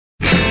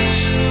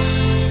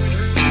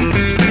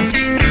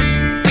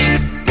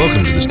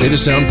the State of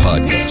Sound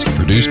podcast,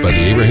 produced by the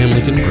Abraham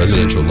Lincoln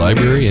Presidential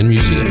Library and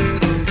Museum,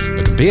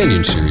 a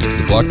companion series to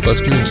the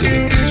blockbuster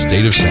exhibit, The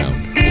State of Sound,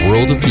 a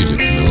world of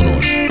music from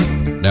Illinois,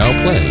 now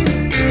playing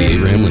at the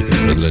Abraham Lincoln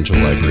Presidential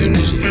Library and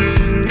Museum.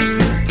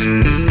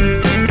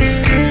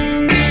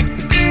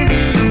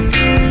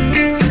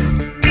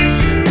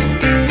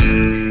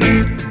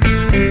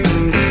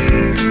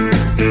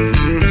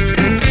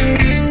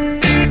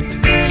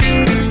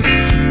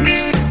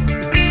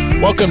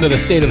 Welcome to the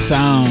State of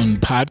Sound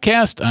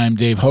podcast. I'm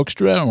Dave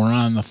Hoekstra, and we're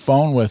on the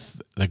phone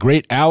with the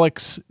great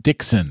Alex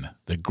Dixon,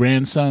 the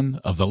grandson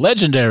of the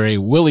legendary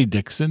Willie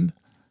Dixon,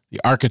 the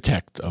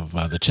architect of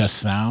the chess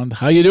sound.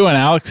 How you doing,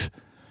 Alex?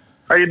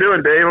 How you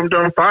doing, Dave? I'm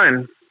doing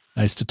fine.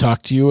 Nice to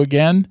talk to you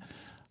again.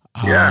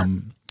 Yeah.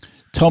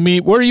 Tell me,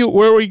 where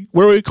are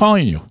we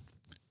calling you?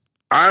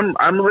 I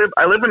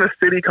live in a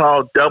city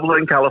called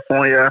Dublin,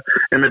 California,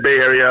 in the Bay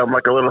Area. I'm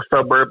like a little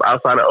suburb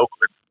outside of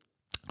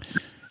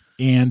Oakland.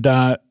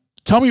 And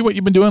tell me what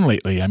you've been doing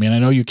lately. I mean, I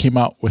know you came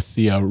out with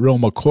the Real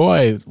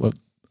McCoy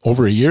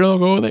over a year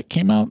ago that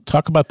came out.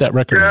 Talk about that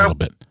record a little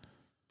bit.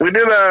 We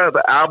did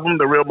the album,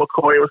 The Real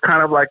McCoy. It was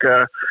kind of like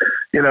a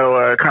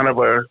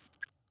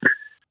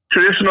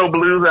traditional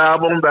blues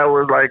album that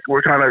was like,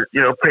 we're kind of,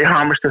 pay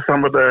homage to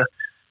some of the,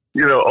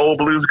 old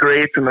blues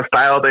greats and the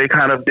style they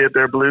kind of did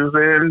their blues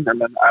in.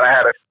 And then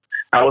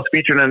I was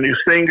featuring a new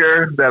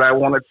singer that I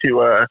wanted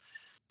to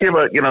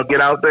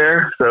get out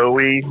there. So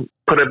we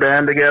put a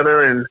band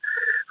together and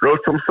wrote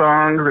some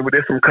songs, and we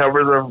did some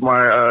covers of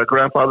my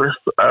grandfather's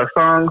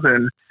songs,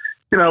 and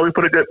we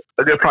put a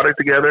good product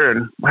together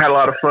and had a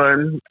lot of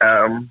fun.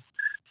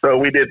 So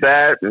we did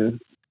that, and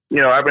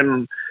I've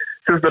been,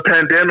 since the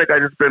pandemic, I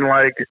just been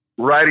like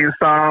writing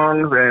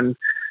songs and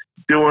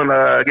doing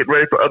getting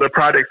ready for other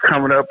projects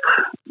coming up.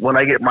 When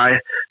I get my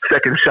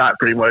second shot,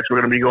 pretty much,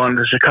 we're going to be going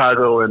to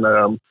Chicago,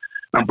 and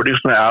I'm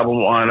producing an album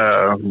on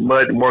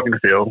Mud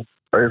Morganfield,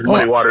 his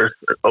Muddy Waters'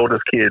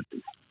 oldest kid.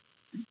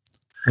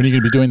 When are you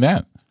going to be doing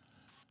that?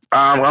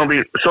 I'll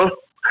be supposed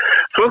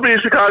to be in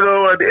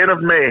Chicago at the end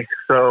of May,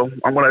 so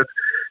I'm going to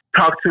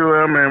talk to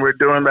him, and we're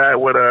doing that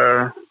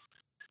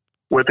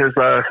with his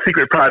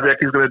secret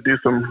project. He's going to do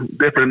some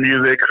different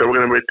music, so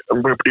I'm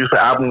going to produce an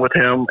album with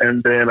him,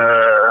 and then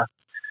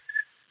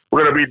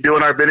we're going to be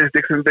doing our Vintage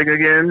Dixon thing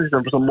again.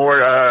 Some more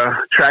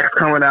tracks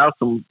coming out,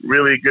 some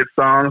really good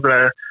songs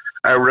that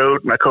I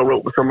wrote and I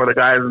co-wrote with some of the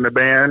guys in the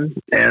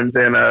band, and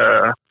then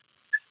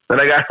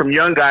I got some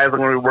young guys I'm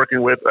going to be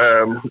working with.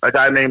 A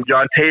guy named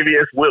John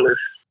Tavius Willis.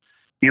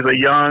 He's a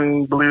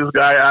young blues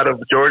guy out of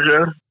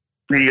Georgia.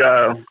 He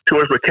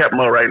tours with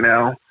Ketmo right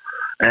now,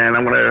 and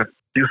I'm going to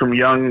do some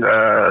young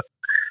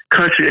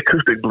country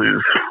acoustic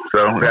blues.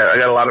 So I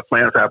got a lot of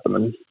plans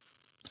happening.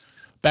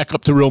 Back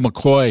up to Real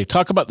McCoy.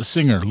 Talk about the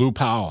singer, Lou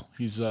Powell.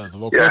 He's the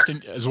vocalist,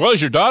 as well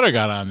as your daughter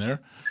got on there.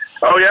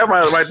 Oh, yeah,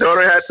 my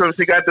daughter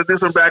she got to do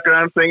some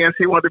background singing.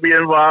 She wanted to be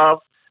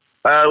involved.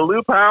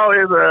 Lou Powell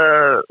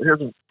his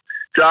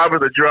job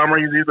as a drummer.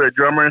 He's either a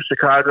drummer in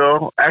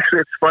Chicago. Actually,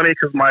 it's funny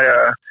because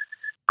my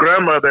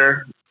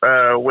grandmother,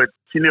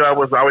 she knew I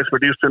was always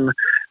producing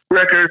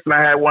records, and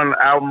I had one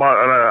album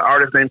on an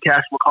artist named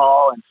Cash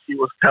McCall, and she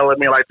was telling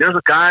me, like, there's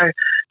a guy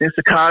in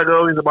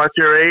Chicago, he's about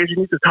your age, you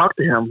need to talk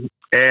to him.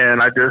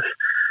 And I just,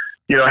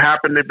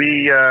 happened to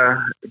be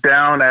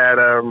down at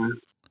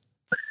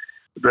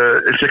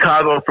in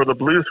Chicago for the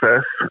Blues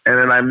Fest, and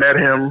then I met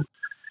him.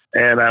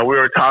 And we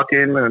were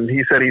talking, and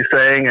he said he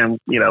sang, and,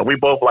 we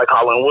both like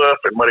Holland Wolf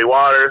and Muddy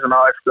Waters and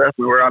all that stuff.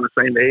 We were on the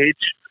same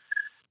age.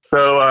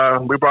 So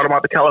we brought him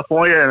out to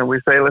California, and we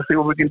say, let's see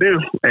what we can do.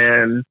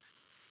 And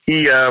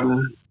he, I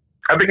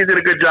think he did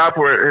a good job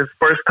for his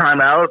first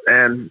time out.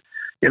 And,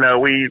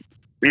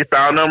 we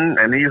found him,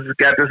 and he's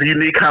got this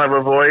unique kind of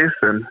a voice.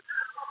 And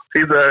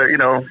he's he's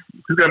going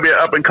to be an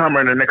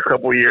up-and-comer in the next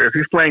couple of years.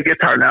 He's playing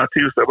guitar now,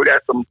 too. So we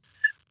got some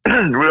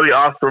really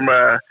awesome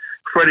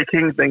Freddie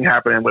King thing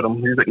happening with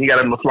him. He got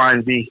him the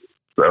Flying V.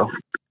 So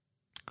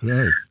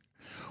good.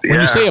 When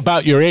you say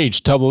about your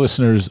age, tell the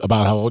listeners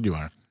about how old you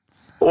are.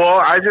 Well,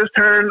 I just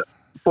turned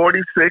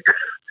 46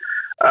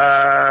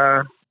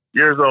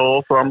 years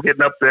old, so I'm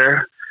getting up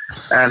there,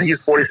 and he's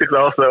 46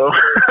 also.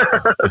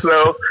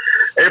 So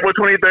April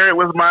 23rd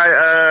was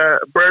my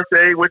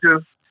birthday, which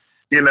is,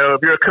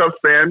 if you're a Cubs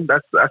fan,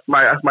 that's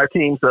my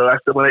team. So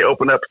that's when they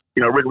open up,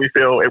 Wrigley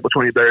Field, April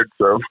 23rd.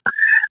 So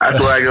that's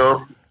where I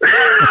go.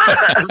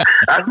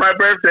 That's my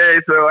birthday,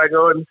 so I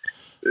go and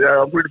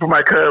root for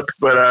my Cubs.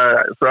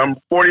 But so I'm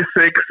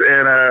 46,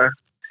 and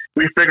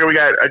we figure we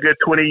got a good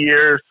 20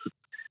 years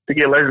to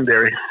get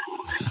legendary.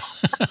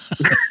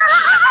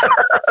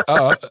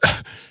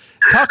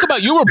 Talk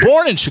about, you were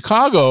born in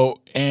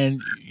Chicago,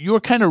 and you were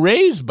kind of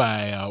raised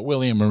by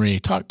Willie and Marie.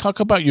 Talk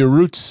about your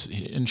roots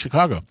in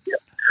Chicago. Yeah.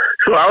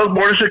 So I was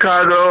born in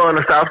Chicago, on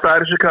the south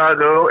side of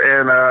Chicago,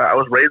 and I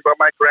was raised by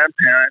my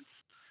grandparents.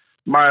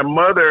 My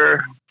mother,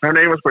 her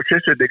name was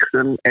Patricia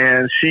Dixon,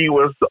 and she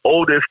was the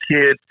oldest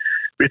kid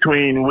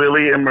between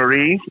Willie and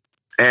Marie.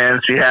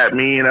 And she had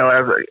me,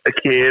 as a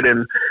kid,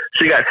 and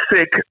she got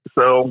sick.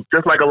 So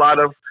just like a lot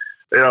of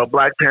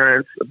black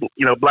parents,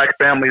 black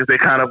families, they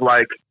kind of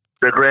like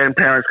their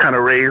grandparents kind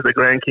of raise the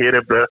grandkid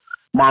if the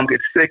mom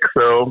gets sick.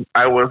 So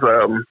I was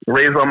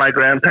raised by my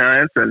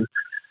grandparents, and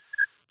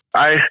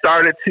I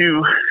started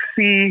to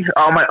see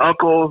all my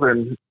uncles,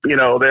 and we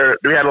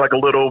had like a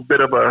little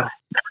bit of a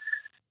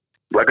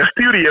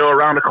studio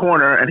around the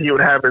corner, and he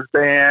would have his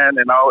band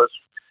and all his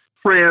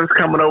friends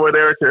coming over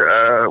there to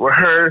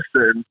rehearse,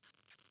 and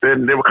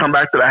then they would come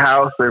back to the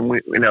house and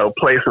we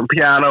play some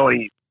piano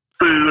and eat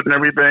food and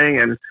everything.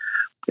 And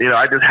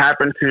I just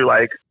happened to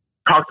like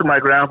talk to my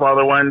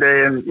grandfather one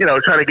day and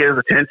try to get his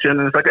attention,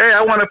 and it's like, hey,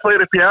 I want to play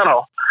the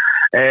piano,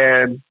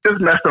 and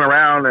just messing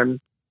around. And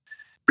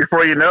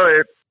before you know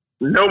it,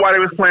 nobody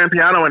was playing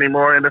piano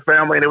anymore in the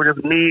family, and it was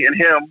just me and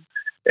him,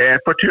 and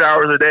for 2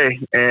 hours a day.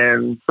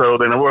 And so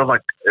then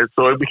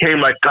it became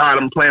like, God,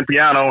 I'm playing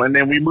piano. And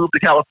then we moved to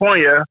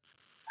California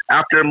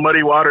after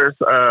Muddy Waters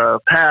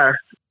passed.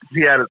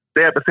 They had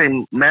the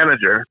same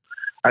manager,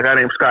 a guy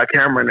named Scott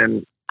Cameron,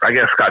 and I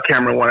guess Scott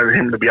Cameron wanted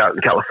him to be out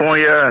in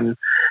California, and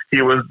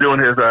he was doing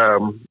his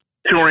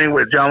touring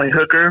with Johnny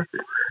Hooker.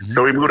 Mm-hmm.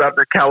 So we moved out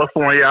to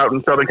California, out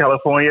in Southern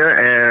California,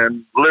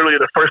 and literally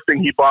the first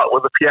thing he bought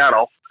was a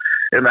piano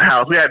in the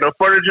house. We had no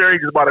furniture. He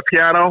just bought a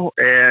piano,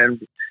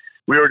 and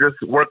we were just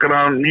working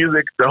on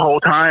music the whole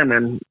time,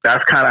 and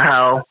that's kind of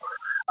how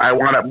I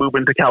wound up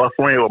moving to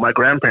California with my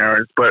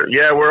grandparents. But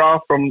yeah, we're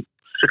all from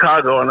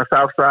Chicago on the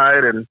South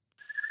Side, and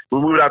we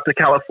moved out to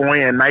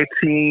California in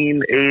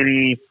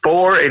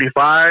 1984,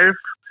 85,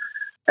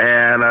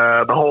 and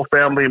the whole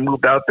family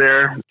moved out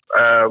there,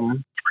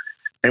 and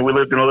we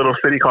lived in a little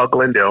city called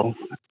Glendale.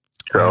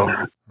 So,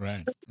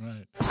 right.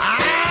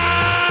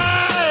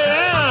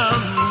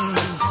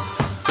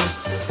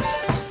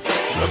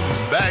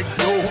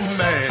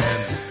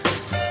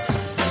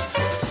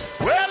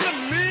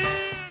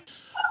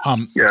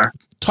 Yeah.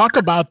 Talk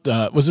about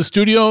was the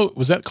studio,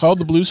 was that called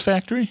the Blues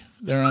Factory?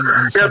 There on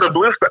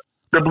the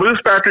the Blues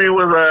Factory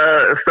was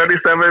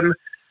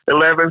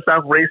 3711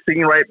 South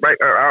Racing, right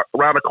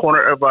around the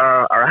corner of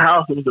our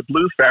house. It was the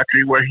Blues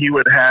Factory where he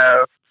would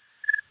have.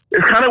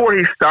 It's kind of where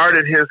he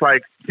started his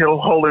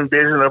whole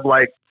envision of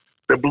like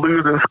the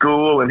blues in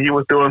school, and he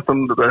was doing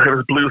some of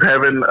his Blues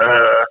Heaven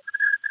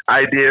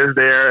ideas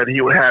there, and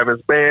he would have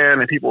his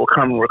band, and people would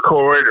come and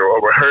record or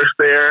rehearse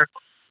there.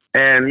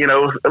 And,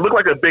 it looked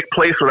like a big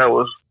place when I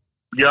was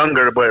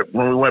younger, but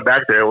when we went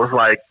back there, it was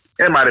like,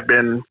 it might have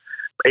been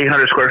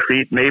 800 square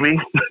feet,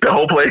 maybe, the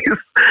whole place.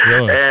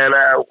 Really? And,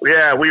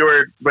 we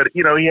were, but,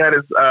 he had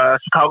his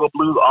Chicago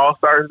Blues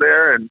All-Stars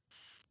there. And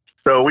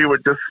so we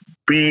would just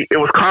it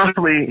was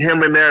constantly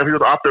him in there. If he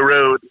was off the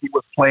road, he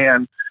was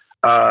playing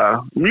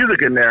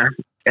music in there.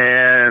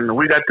 And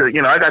we got to,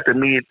 I got to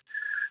meet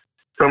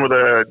some of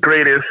the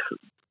greatest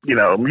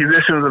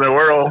musicians in the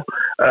world.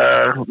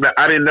 I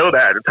didn't know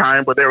that at the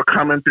time, but they were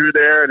coming through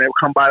there, and they would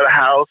come by the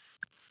house,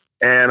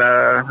 and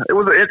it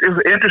was an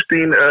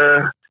interesting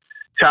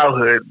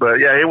childhood. But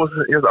yeah, it was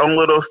his own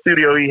little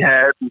studio he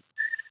had.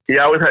 He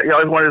always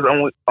wanted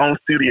his own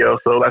studio,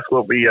 so that's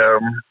what we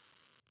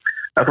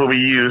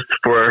used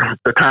for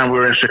the time we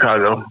were in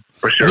Chicago,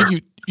 for sure. I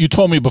think you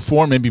told me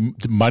before, maybe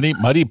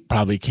Muddy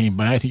probably came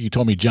by. I think you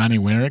told me Johnny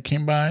Winter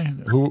came by.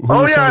 Who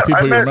were some of the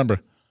people you remember?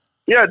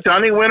 Yeah,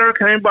 Johnny Winter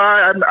came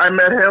by. I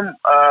met him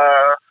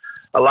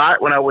a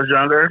lot when I was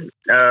younger.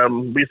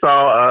 We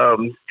saw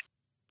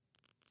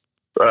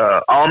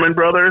Allman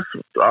Brothers.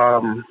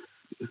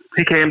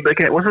 They came.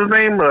 What's his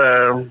name?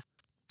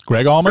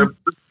 Greg Allman?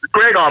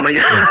 Greg Allman,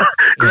 yeah.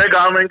 Greg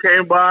Allman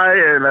came by,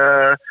 and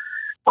of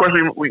course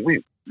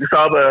we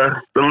saw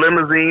the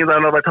limousines. I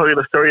don't know if I told you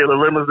the story of the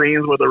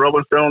limousines where the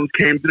Rolling Stones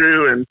came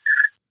through, and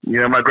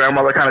my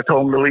grandmother kind of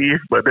told them to leave,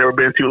 but they were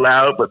being too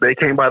loud, but they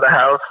came by the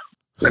house.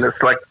 And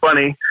it's like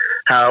funny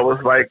how I was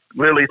like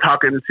literally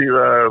talking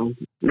to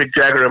Mick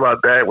Jagger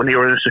about that when he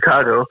was in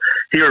Chicago.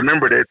 He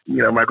remembered it.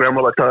 My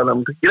grandmother telling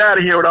him, "Get out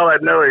of here with all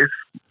that noise."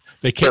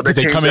 Did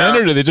they come in,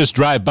 or did they just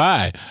drive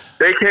by?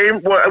 They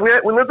came. Well,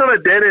 we lived on a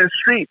dead end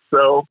street,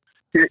 so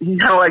he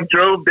kind of like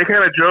drove. They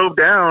kind of drove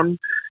down,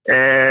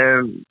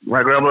 and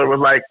my grandmother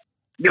was like,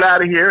 "Get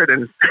out of here!" And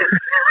then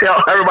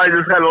everybody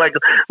just kind of like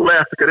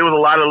left because there was a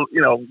lot of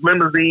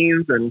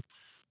limousines, and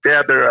they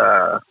had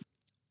their.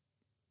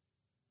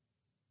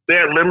 They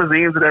had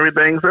limousines and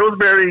everything, so it was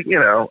very, it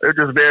was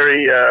just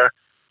very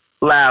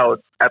loud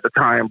at the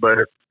time.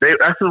 But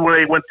that's when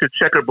they went to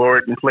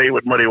Checkerboard and played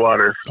with Muddy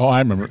Waters. Oh, I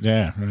remember.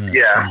 Yeah.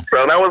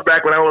 So that was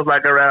back when I was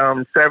like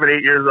around 7,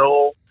 8 years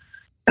old,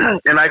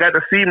 and I got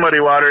to see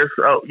Muddy Waters,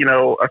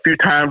 a few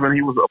times when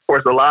he was, of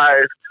course,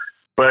 alive.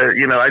 But I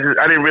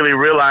didn't really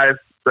realize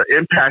the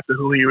impact of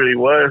who he really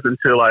was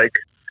until like.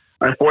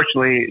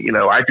 Unfortunately,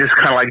 I just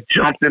kind of like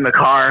jumped in the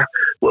car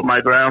with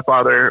my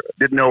grandfather,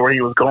 didn't know where he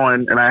was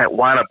going, and I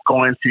wound up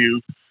going to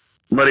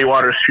Muddy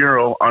Waters'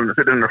 funeral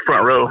sitting in the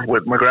front row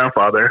with my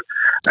grandfather.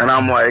 And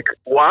I'm like,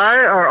 why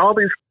are all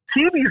these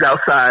TVs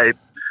outside?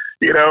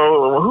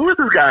 Who is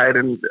this guy?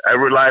 And I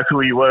realized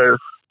who he was,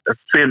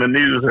 seeing the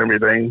news and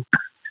everything.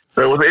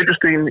 So it was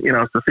interesting,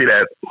 to see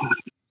that.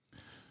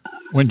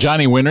 When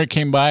Johnny Winter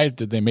came by,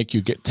 did they make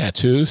you get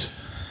tattoos?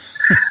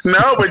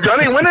 No, but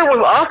Johnny Winter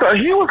was awesome.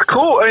 He was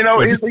cool. You know,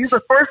 he's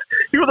the first.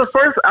 He was the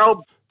first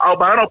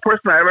albino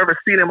person I've ever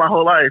seen in my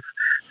whole life.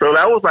 So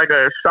that was like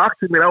a shock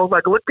to me. I was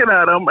like looking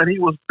at him, and he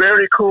was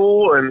very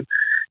cool, and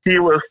he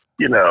was,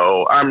 you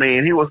know, I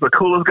mean, he was the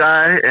coolest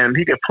guy, and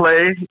he could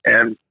play,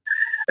 and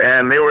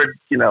they were,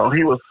 you know,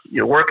 he was, you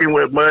know, working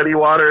with Muddy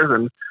Waters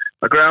and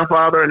my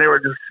grandfather, and they were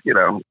just, you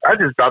know, I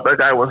just thought that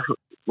guy was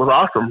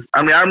awesome.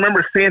 I mean, I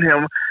remember seeing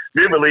him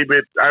vividly,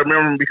 but I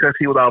remember him because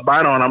he was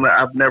albino, and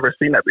I've never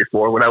seen that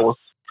before when I was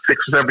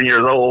 6 or 7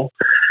 years old,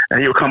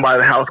 and he would come by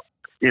the house,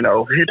 you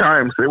know, a few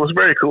times. It was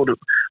very cool to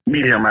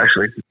meet him,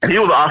 actually. And he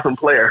was an awesome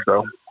player,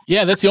 so.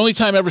 Yeah, that's the only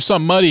time I ever saw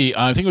Muddy.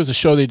 I think it was a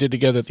show they did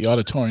together at the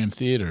Auditorium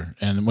Theater,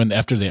 and I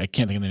can't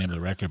think of the name of the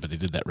record, but they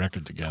did that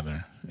record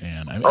together.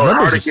 And I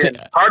remember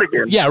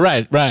Hardigan. Yeah,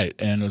 right.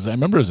 And I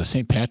remember it was a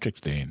St.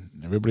 Patrick's Day, and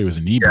everybody was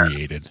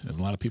inebriated, and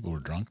a lot of people were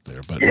drunk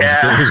there. But it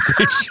was a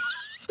great show.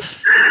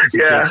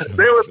 Yeah,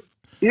 they were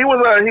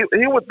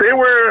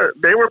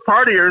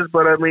partiers,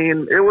 but I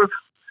mean, it was,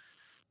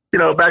 you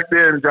know, back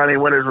then Johnny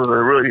Winters was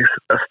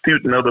a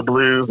student of the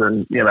blues,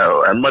 and, you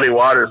know, and Muddy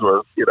Waters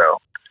was, you know,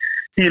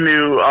 he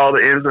knew all the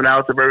ins and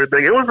outs of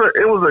everything. It was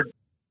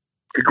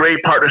a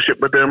great partnership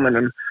with them. And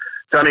then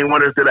Johnny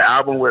Winters did an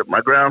album with my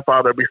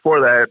grandfather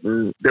before that,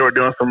 and they were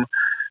doing some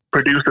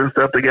producing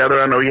stuff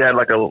together. I know he had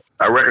like a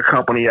record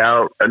company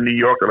out in New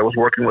York that I was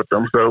working with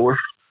them. So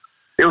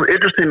it was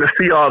interesting to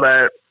see all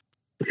that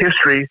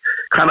history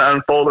kind of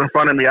unfold in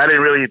front of me. I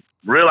didn't really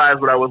realize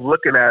what I was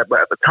looking at,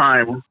 but at the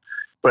time.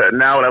 But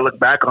now when I look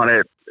back on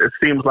it, it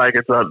seems like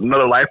it's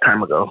another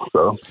lifetime ago.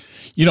 So,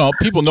 you know,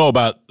 people know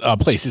about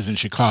places in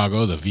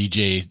Chicago, the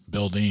VJ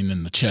building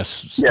and the Chess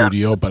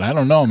Studio, but I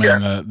don't know,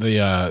 man.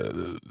 Yeah.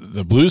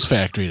 The Blues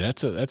Factory,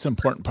 that's an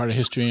important part of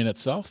history in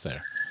itself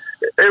there.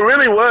 It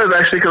really was,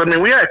 actually, because, I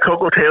mean, we had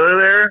Coco Taylor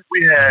there.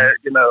 We had,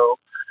 you know,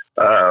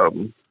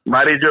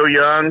 Mighty Joe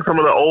Young, some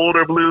of the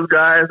older blues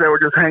guys that were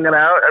just hanging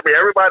out. I mean,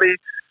 everybody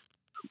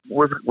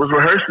was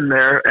rehearsing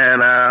there,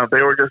 and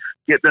they were just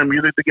getting their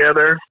music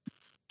together.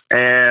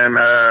 And,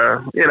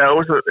 you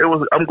know, it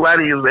was, I'm glad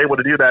he was able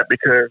to do that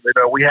because, you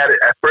know, we had it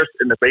at first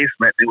in the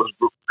basement. It was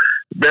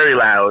very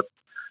loud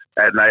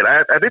at night.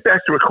 I think they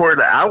actually recorded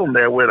the album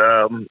there with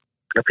a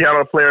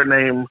piano player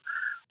named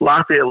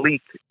Lafayette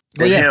Leak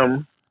and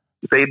him.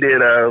 They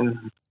did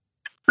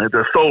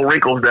the Soul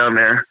Wrinkles down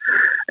there.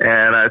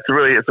 And it's a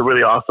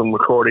really awesome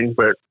recording.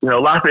 But, you know,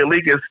 Lafayette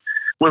Leak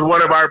was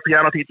one of our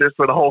piano teachers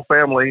for the whole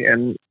family.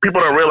 And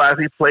people don't realize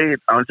he played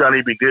on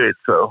Johnny B. Good.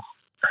 So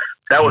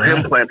that was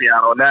him playing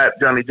piano, not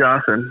Johnny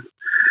Johnson.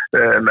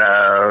 And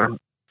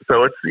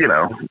so it's, you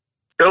know,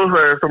 those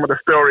are some of the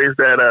stories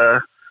that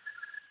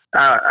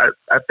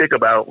I think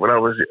about when I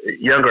was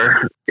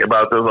younger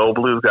about those old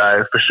blues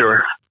guys, for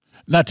sure.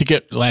 Not to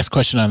get last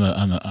question on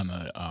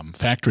the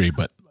factory,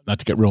 but not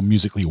to get real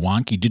musically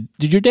wonky. Did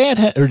your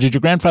dad or did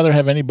your grandfather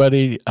have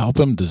anybody help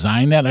him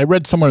design that? I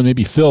read somewhere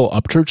maybe Phil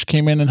Upchurch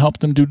came in and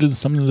helped him do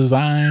some of the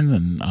design,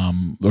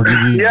 and or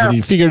did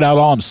he figure it out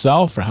all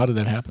himself, or how did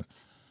that happen?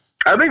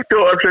 I think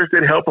Phil Upchurch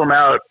did help him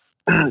out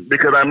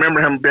because I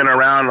remember him being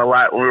around a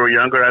lot when we were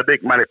younger. I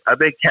think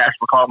Cash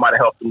McCall might have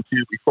helped him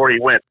too before he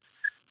went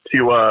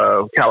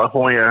to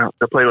California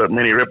to play with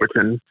Minnie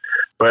Riperton.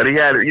 But he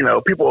had, you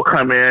know, people would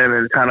come in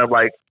and kind of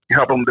like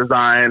help him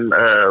design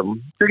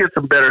to get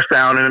some better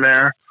sound in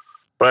there.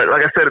 But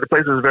like I said, the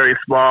place was very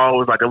small. It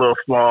was like a little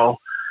small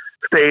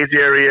stage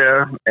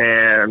area.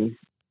 And,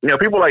 you know,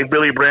 people like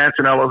Billy Branch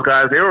and all those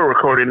guys, they were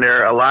recording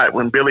there a lot.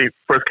 When Billy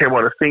first came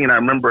on the scene, I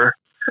remember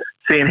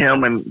seeing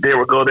him, and they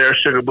would go there,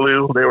 Sugar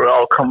Blue. They were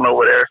all coming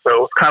over there. So it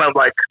was kind of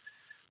like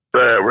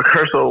the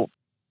rehearsal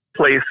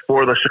place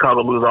for the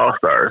Chicago Blues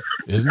All-Stars.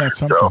 Isn't that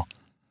something? So,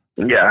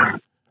 yeah.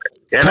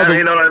 And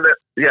you know,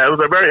 it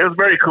was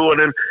very cool. And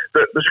then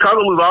the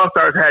Chicago Blues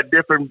All-Stars had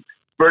different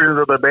versions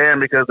of the band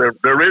because the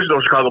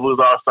original Chicago Blues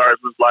All-Stars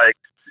was like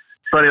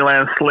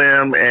Sunnyland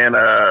Slim, and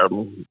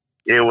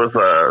it was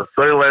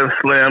Sunnyland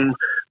Slim,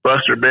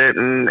 Buster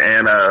Benton,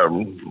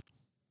 and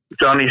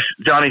Johnny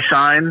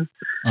Shine.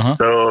 Uh-huh.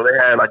 So they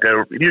had like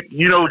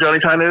you know who Johnny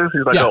Shine is?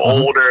 He's like an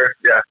older,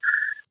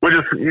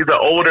 he's an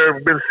older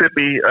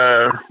Mississippi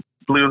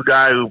blues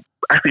guy who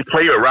actually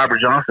played with Robert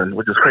Johnson,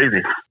 which is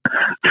crazy.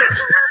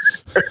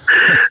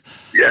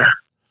 Yeah.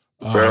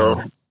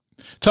 So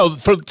tell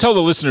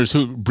the listeners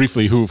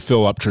briefly who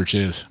Phil Upchurch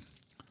is.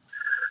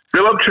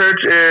 Phil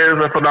Upchurch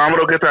is a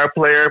phenomenal guitar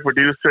player,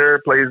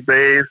 producer, plays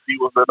bass. He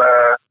was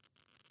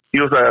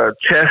a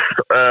chess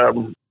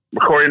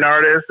recording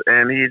artist,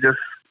 and he just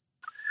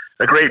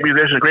a great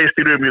musician, great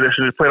studio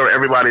musician. He played on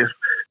everybody's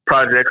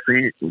projects.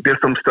 He did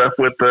some stuff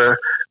with Earth,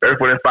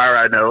 Wind & Fire,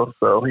 I know.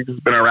 So he's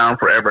just been around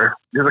forever.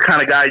 He's the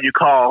kind of guy you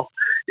call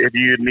if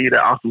you need an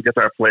awesome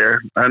guitar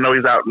player. I know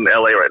he's out in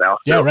L.A. right now.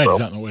 Yeah, right. So.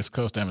 He's out on the West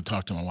Coast. I haven't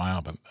talked to him in a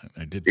while, but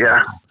I did.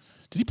 Yeah.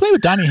 Did he play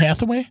with Donny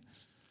Hathaway?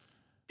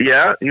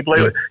 Yeah, he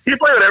played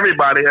with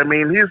everybody. I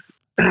mean, he's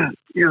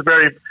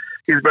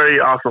very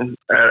awesome.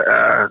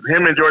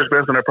 Him and George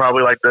Benson are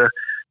probably like the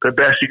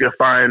best you could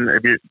find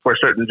for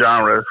certain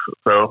genres.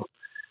 So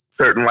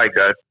certain like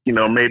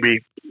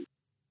maybe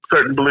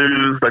certain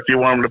blues that you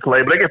want them to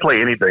play, but they can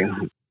play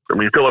anything. I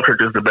mean, Philip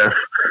Church is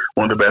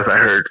one of the best I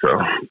heard.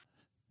 So,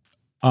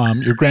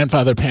 your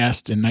grandfather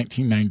passed in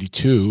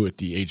 1992 at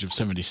the age of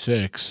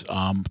 76.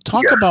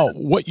 Talk about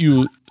what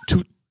you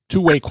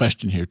two-way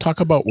question here. Talk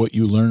about what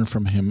you learned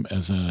from him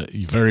as a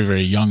very,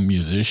 very young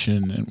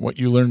musician, and what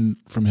you learned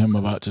from him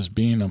about just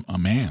being a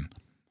man.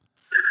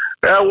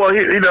 Yeah, well,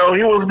 he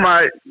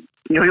was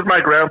he's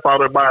my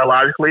grandfather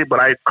biologically, but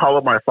I call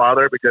him my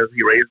father because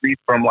he raised me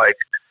from born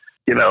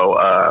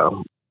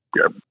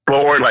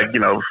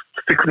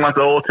 6 months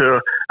old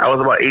to I was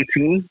about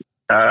 18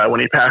 when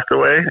he passed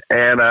away.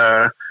 And,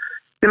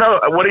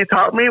 what he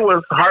taught me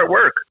was hard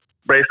work,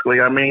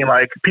 basically. I mean,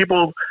 like,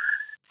 people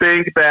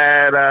think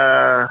that,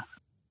 I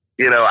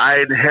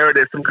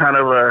inherited some kind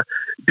of a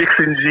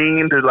Dixon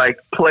gene to like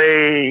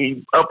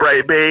play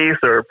upright bass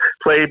or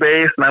play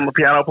bass, and I'm a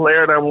piano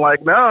player. And I'm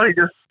like, no,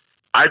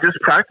 I just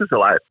practice a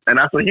lot, and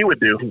that's what he would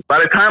do. By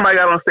the time I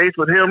got on stage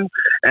with him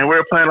and we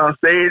were playing on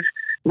stage,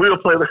 we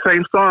would play the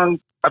same song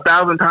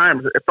 1,000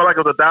 times. It felt like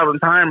it was 1,000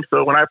 times.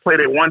 So when I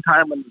played it one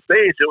time on the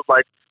stage, it was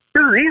like,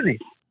 this is easy.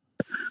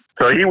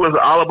 So he was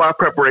all about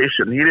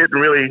preparation. He didn't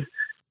really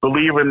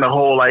believe in the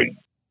whole like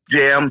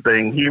jam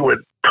thing. He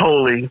would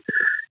totally,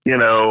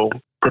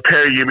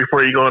 prepare you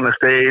before you go on the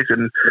stage.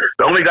 And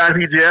the only guys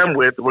he jammed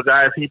with were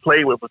guys he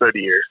played with for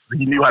 30 years.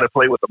 He knew how to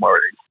play with them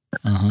already.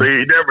 Uh-huh.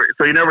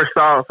 So he never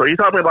saw. So he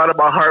taught me a lot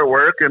about hard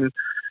work, and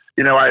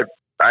I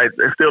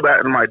instill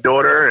that in my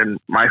daughter and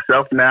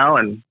myself now,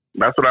 and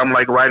that's what I'm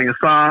like, writing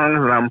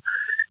songs,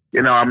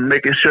 and I'm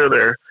making sure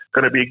they're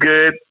going to be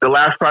good. The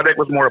last project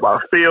was more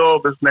about feel.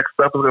 This next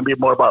stuff is going to be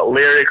more about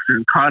lyrics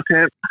and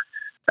content.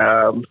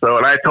 And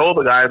I told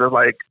the guys, I was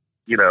like,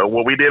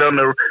 what we did on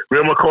the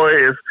Real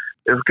McCoy is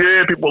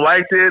good. People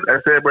liked it.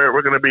 I said,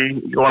 we're going to be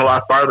going a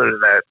lot farther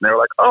than that. And they were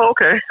like, oh,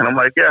 okay. And I'm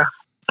like, yeah.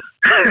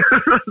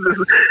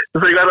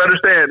 So you got to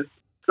understand.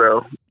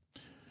 So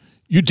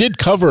you did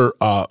cover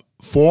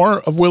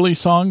 4 of Willie's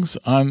songs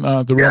on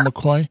the Real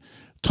McCoy.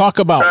 Talk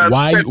about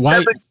why.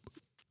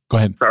 Go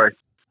ahead. Sorry.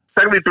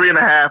 Technically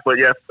 3.5, but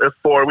yes, it's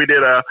 4. We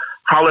did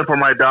Holland for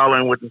My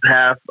Darling, which is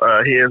half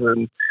his,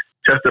 and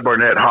Chester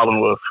Burnett, Holland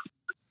Wolf.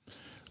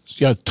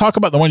 Yeah, talk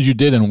about the ones you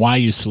did and why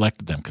you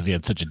selected them, because he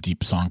had such a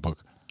deep songbook.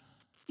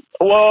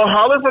 Well,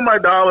 Holland for My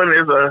Darling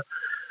is a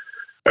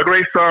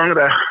great song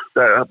that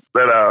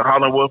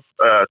Holland Wolf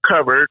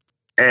covered,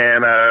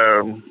 and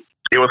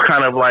it was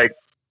kind of like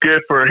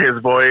good for his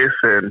voice,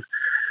 and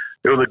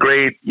it was a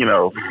great,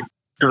 a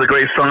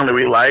great song that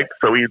we liked,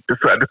 so we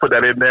decided to put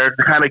that in there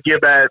to kind of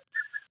give that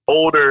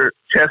older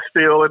chest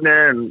feel in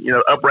there, and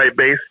upright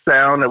bass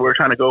sound that we're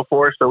trying to go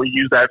for. So we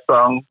used that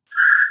song,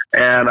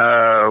 and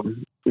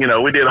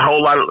we did a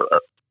whole lot of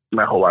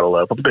not a whole lot of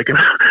love. I'm thinking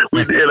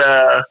we did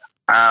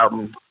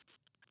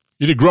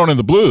you did Grown in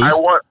the Blues.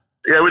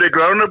 We did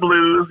Grown in the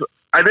Blues.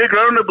 I did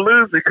Grown in the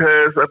Blues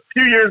because a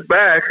few years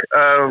back,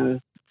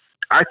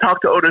 I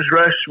talked to Otis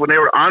Rush when they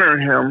were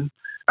honoring him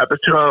at the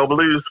Chicago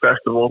Blues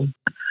Festival.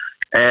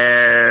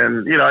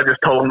 And, I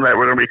just told him that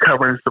we're going to be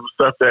covering some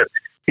stuff that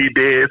he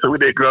did. So we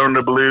did Grown in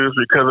the Blues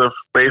because of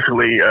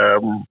basically,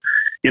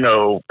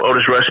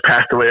 Otis Rush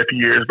passed away a few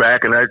years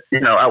back. And I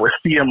would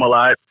see him a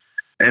lot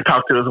and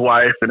talk to his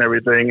wife and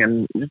everything.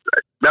 And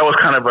that was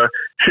kind of a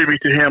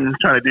tribute to him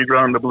trying to do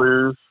Grown in the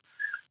Blues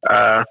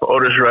for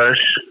Otis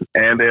Rush.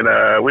 And then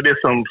we did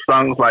some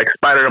songs like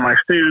Spider in My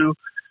Stew,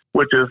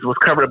 which was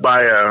covered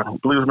by a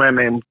bluesman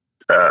named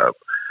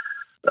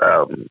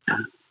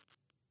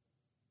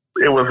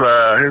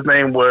his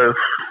name was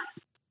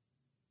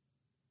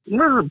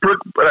not Brooke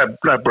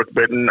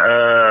Benton,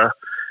 a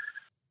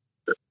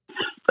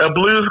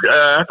blues,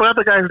 I forgot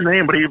the guy's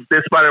name, but he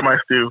did Spider in My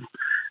Stew,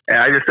 and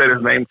I just said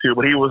his name too,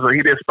 but he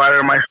did Spider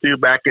in My Stew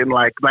back in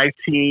like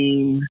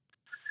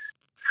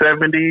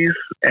 1970s,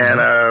 and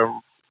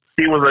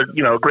he was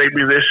a great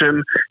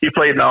musician. He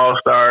played in All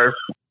Stars,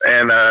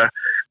 and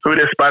so we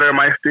did Spider in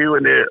My Stew,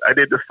 and I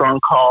did this song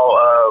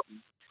called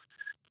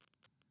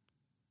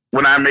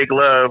When I Make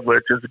Love,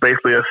 which is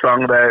basically a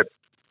song that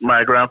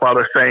my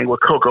grandfather sang with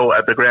Coco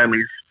at the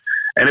Grammys.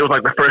 And it was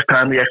like the first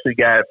time he actually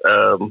got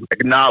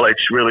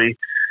acknowledged really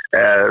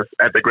as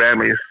at the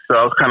Grammys. So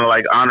I was kind of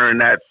like honoring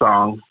that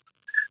song.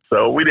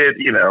 So we did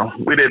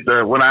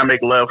the When I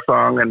Make Love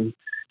song, and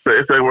so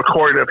it's a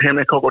recording of him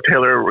and Coco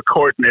Taylor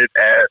recording it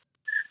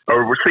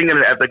we're singing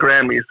it at the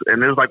Grammys.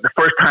 And it was like the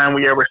first time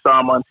we ever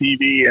saw him on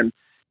TV, and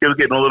he was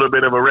getting a little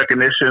bit of a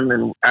recognition.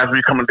 And as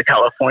we come into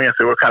California,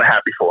 so we're kind of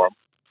happy for him.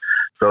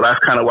 So that's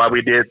kind of why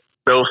we did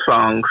those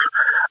songs,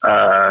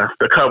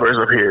 the covers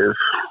of his.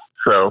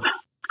 So,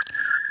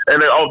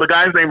 and then, the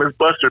guy's name is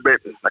Buster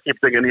Benton. I keep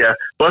thinking,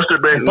 Buster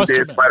Benton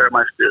did Spider in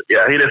My Stew.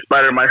 Yeah, he did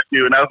Spider in My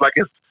Stew, and that was like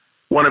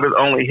one of his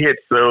only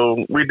hits.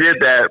 So we did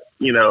that.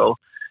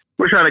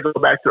 We're trying to go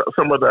back to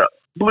some of the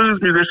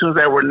blues musicians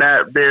that were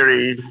not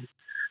very.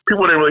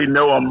 People didn't really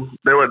know them.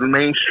 They were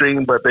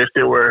mainstream, but they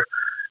still were,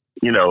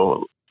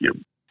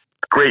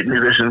 great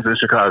musicians in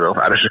Chicago,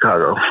 out of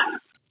Chicago.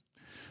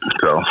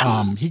 So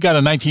he got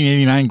a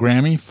 1989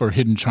 Grammy for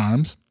Hidden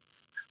Charms.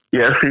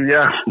 Yes, we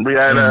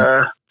had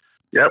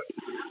Yep.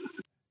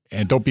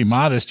 And don't be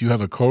modest. You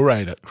have a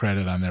co-write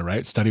credit on there,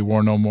 right? Study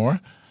War No More.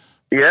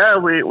 Yeah,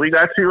 we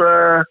got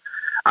to.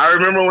 I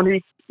remember when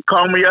he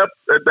called me up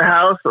at the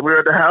house. We were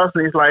at the house,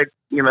 and he's like,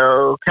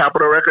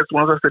 Capitol Records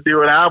wants us to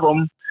do an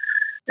album,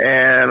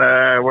 and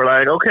we're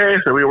like, okay.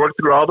 So we worked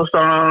through all the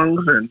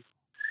songs, and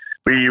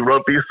we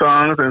wrote these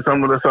songs, and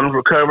some of the songs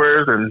were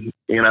covers, and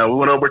we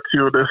went over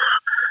to this.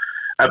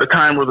 At the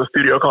time, it was a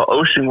studio called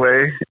Ocean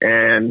Way,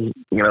 and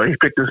he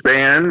picked this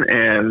band,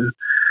 and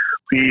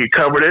we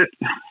covered it.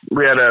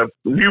 We had a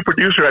new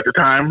producer at the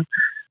time.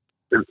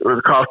 It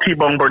was called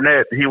T-Bone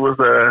Burnett. He was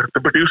the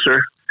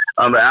producer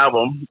on the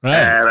album, right.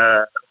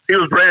 And he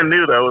was brand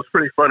new though. It was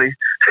pretty funny.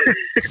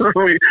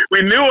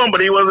 we knew him,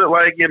 but he wasn't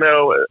like he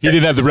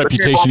didn't have the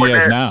reputation he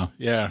has now.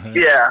 Yeah. Right.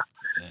 Yeah.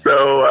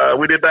 So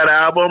we did that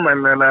album,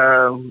 and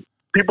then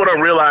people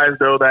don't realize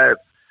though that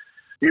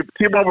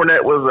T-Bone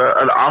Burnett was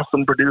an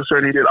awesome producer,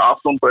 and he did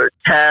awesome. But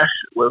Cash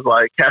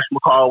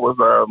McCall was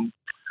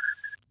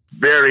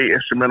very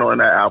instrumental in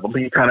that album.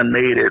 He kind of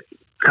make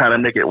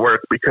it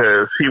work,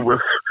 because he was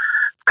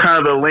kind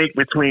of the link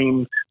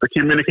between the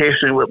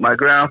communication with my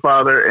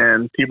grandfather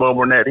and T-Bone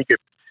Burnett.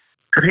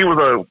 Because he was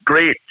a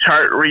great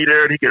chart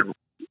reader, he could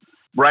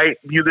write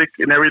music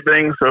and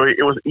everything, so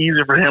it was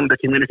easy for him to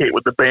communicate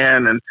with the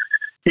band, and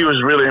he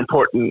was really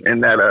important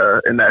in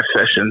that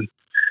session.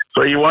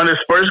 So he won his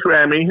first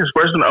Grammy, his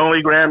first and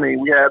only Grammy.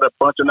 We had a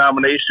bunch of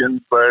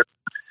nominations, but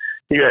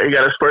he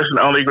got his first and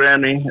only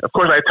Grammy. Of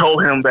course, I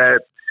told him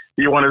that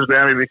he won his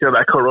Grammy because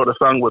I co-wrote a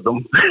song with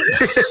him.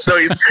 So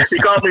he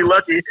called me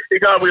lucky.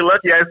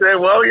 I said,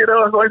 well, it's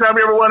the only time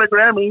he ever won a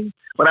Grammy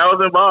when I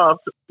was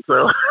involved.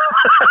 So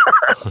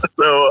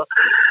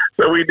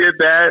so we did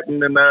that,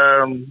 and then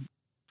I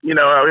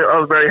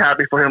was very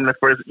happy for him to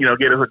first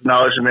get his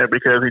acknowledgement,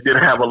 because he did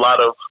have a lot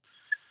of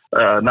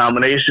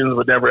nominations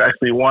but never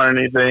actually won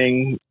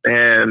anything.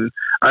 And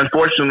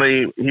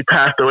unfortunately, he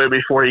passed away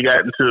before he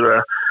got into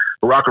the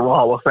Rock and Roll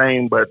Hall of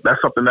Fame, but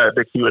that's something that I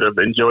think he would have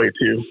enjoyed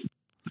too.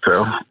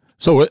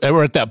 So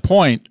we're at that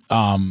point.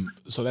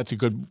 So that's a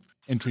good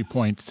entry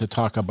point to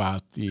talk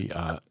about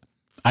the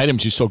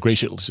items you so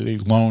graciously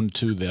loaned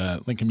to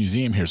the Lincoln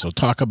Museum here. So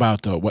talk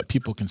about what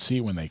people can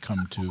see when they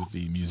come to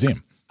the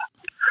museum.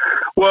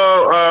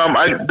 Well,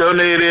 I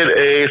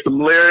donated some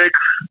lyrics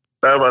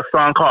of a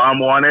song called "I'm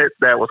Wanted"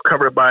 that was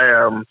covered by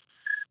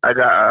I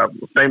got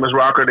a famous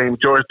rocker named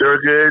George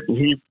Thorogood.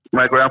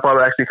 My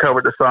grandfather actually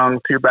covered the song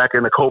too back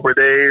in the Cobra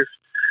days.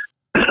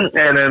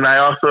 And then I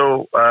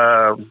also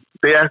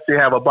they actually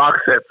have a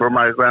box set for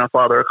my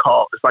grandfather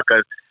called, it's like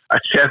a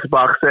chess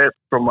box set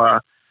from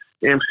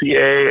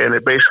MCA, and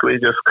it basically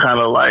just kind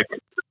of like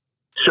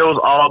shows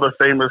all the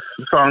famous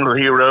songs that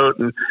he wrote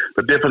and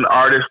the different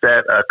artists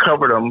that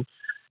covered them.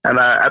 And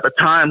at the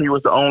time, he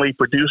was the only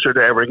producer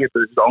to ever get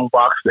his own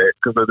box set,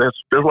 because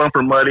there's one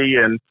for Muddy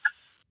and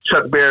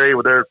Chuck Berry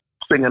where they're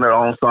singing their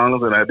own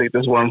songs, and I think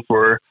there's one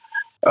for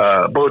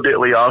Bo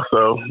Diddley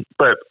also.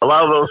 But a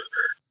lot of those,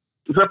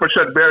 except for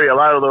Chuck Berry, a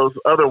lot of those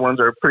other ones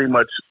are pretty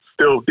much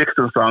still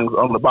Dixon songs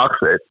on the box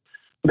set.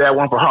 They had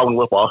one for Howlin'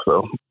 Wolf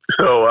also.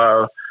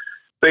 So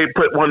they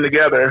put one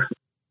together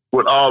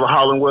with all the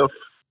Howlin' Wolf,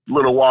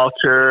 Little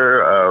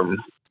Walter,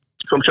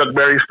 some Chuck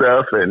Berry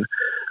stuff, and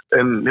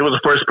it was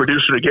the first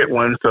producer to get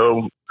one.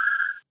 So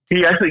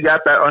he actually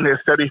got that on his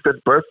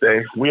 75th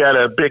birthday. We had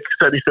a big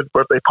 75th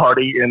birthday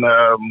party in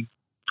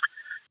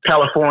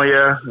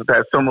California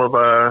that some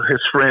of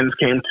his friends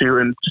came to,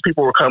 and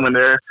people were coming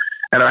there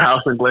at our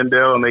house in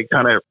Glendale, and they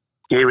kind of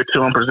gave it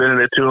to him, presented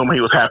it to him.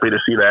 He was happy to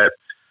see that.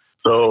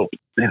 So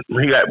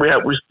we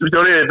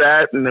donated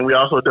that, and then we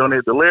also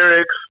donated the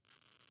lyrics.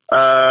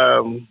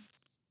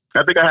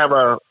 I think I have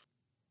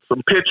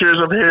some pictures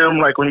of him,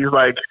 like when he's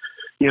like,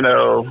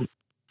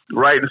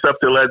 writing stuff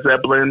to Led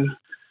Zeppelin,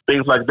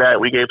 things like that.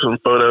 We gave some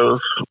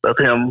photos of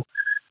him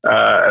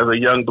as a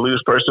young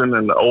blues person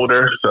and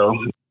older. So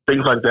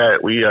things like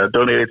that we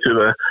donated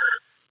to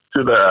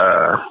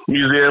the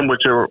museum,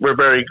 which we're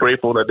very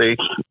grateful that they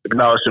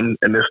acknowledged him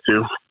in this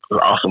too. It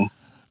was awesome.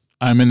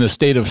 I'm in the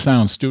State of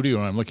Sound studio,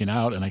 and I'm looking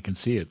out, and I can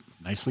see it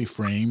nicely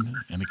framed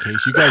in a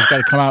case. You guys got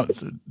to come out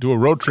to do a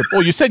road trip. Oh,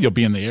 you said you'll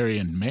be in the area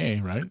in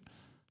May, right?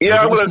 Yeah,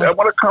 I want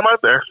to come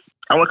out there.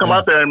 I want to come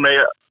out there in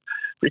May,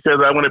 because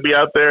I want to be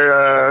out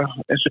there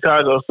in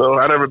Chicago. So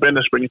I've never been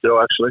to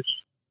Springfield, actually.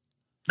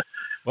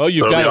 Well,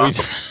 you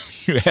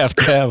have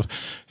to have.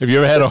 Have you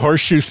ever had a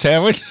horseshoe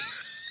sandwich?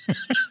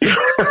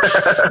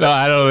 No,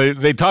 I don't know.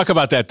 They talk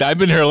about that. I've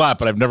been here a lot,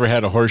 but I've never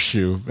had a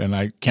horseshoe, and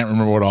I can't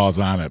remember what all's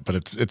on it. But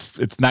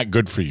it's not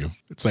good for you.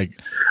 It's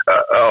like,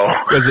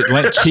 is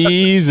it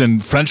cheese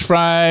and French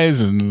fries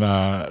and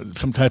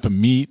some type of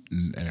meat?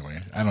 And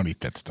anyway, I don't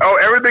eat that stuff. Oh,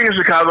 everything in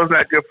Chicago is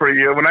not good for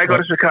you. When I go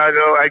to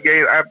Chicago, I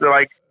have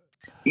to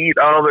eat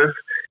all this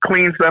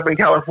clean stuff in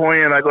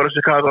California, and I go to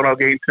Chicago and I'll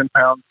gain 10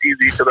 pounds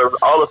easy, because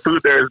all the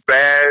food there is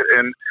bad,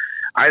 and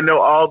I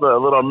know all the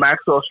little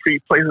Maxwell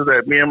Street places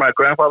that me and my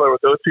grandfather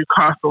would go to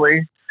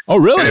constantly. Oh,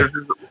 really?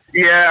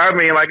 Yeah, I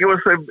mean, it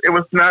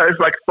was not. It's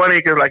funny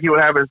because he would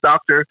have his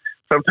doctor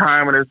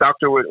sometime, and his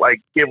doctor would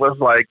give us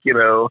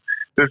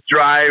this just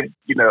drive,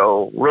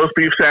 roast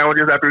beef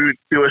sandwiches after we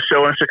do a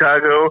show in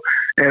Chicago.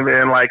 And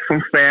then like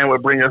some fan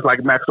would bring us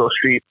like Maxwell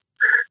Street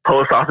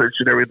Polish sausage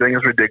and everything.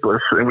 Is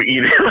ridiculous. And we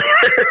eat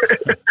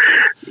it.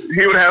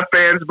 He would have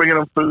fans bringing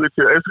him food.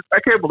 I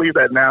can't believe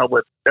that now,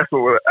 but that's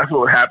what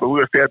would happen. We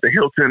would stay at the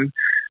Hilton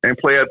and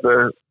play at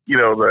the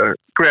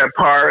Grant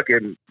Park,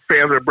 and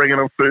fans were bringing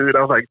him food.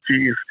 I was like,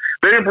 geez.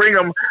 They didn't bring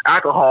him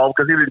alcohol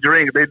because he didn't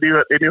drink. They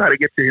knew how to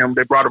get to him.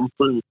 They brought him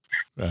food.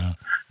 Wow.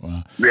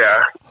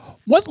 Yeah.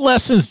 What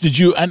lessons did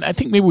you, and I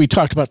think maybe we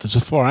talked about this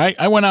before.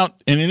 I went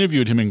out and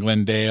interviewed him in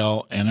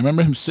Glendale, and I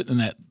remember him sitting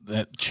in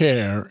that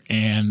chair,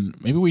 and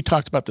maybe we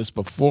talked about this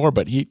before,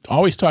 but he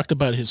always talked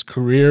about his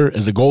career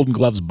as a Golden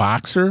Gloves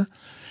boxer.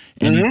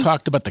 And he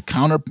talked about the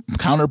counter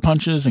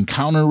punches and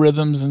counter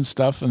rhythms and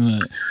stuff,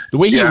 and the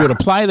way he would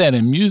apply that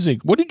in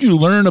music. What did you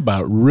learn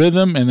about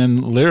rhythm and then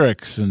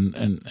lyrics and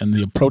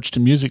the approach to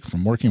music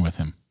from working with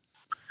him?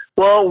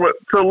 Well,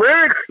 so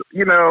lyrics,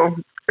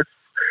 it's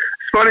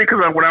funny because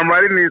when I'm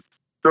writing these,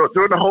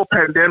 during the whole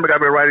pandemic, I've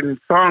been writing these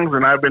songs,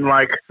 and I've been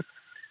like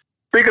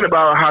thinking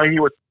about how he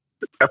would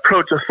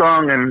approach a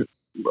song, and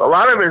a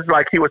lot of it is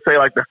like he would say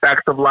like the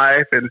facts of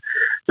life and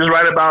just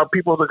write about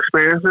people's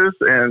experiences,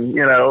 and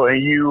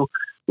and you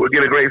would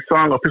get a great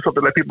song or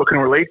something that people can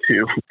relate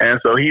to. And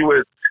so his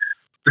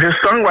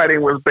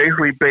songwriting was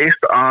basically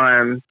based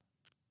on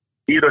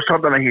either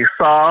something that he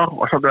saw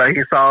or something that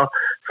he saw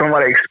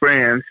somebody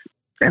experience,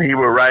 and he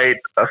would write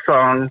a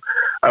song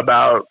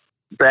about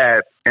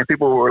that, and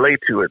people will relate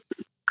to it.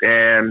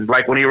 And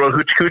like when he wrote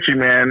Hoochie Coochie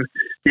Man,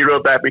 he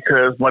wrote that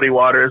because Muddy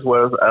Waters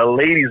was a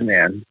ladies'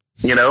 man.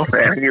 And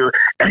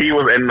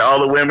and all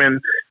the women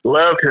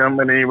loved him.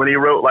 And when he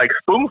wrote like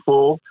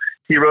Spoonful,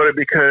 he wrote it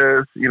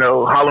because,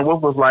 Howlin'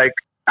 Wolf was like,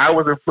 I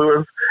was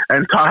influenced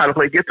and taught how to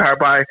play guitar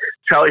by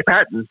Charlie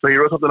Patton. So he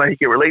wrote something that he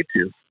could relate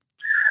to.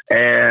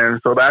 And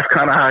so that's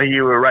kind of how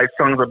he would write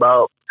songs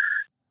about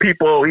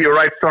people. He would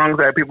write songs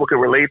that people could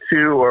relate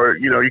to, or,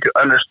 you could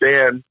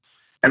understand.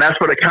 And that's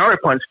for the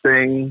counterpunch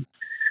thing.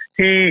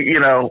 He,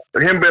 him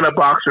being a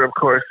boxer, of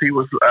course, he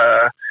was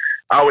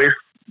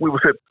we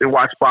would sit and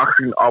watch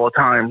boxing all the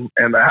time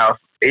in the house.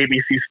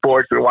 ABC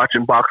Sports, we were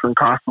watching boxing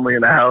constantly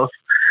in the house.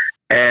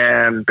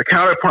 And the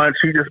counterpunch,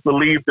 he just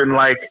believed in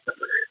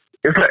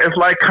it's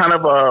like kind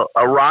of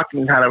a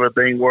rocking kind of a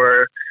thing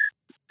where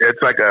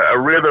it's like a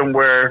rhythm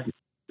where,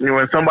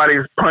 when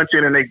somebody's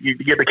punching and you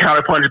get the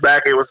counterpunch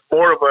back, it was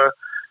more of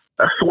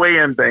a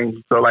swaying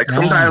thing. So like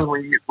sometimes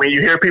when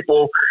you hear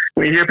people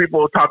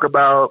talk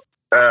about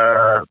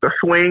the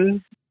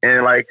swing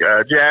and like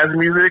jazz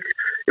music,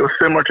 it was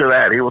similar to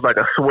that. He was like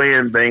a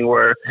swaying thing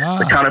where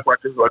the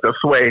counterpunch is like a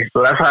sway.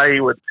 So that's how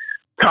he would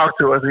talk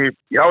to us.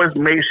 He always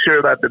made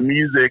sure that the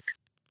music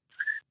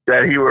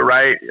that he would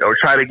write or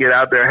try to get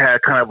out there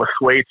had kind of a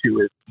sway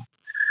to it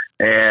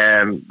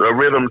and a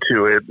rhythm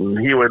to it. And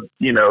he would,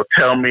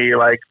 tell me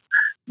like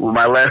with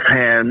my left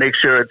hand, make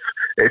sure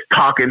it's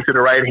talking to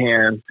the right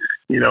hand,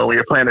 when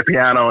you're playing the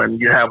piano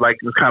and you have like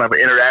this kind of an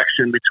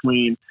interaction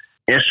between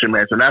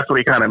instruments. And that's what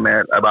he kind of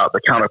meant about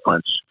the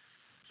counterpunch.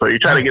 So you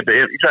try to get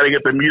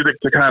the music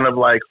to kind of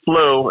like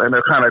flow, and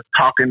they're kind of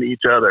talking to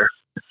each other,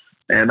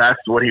 and that's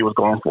what he was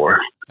going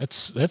for.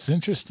 That's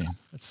interesting.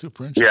 That's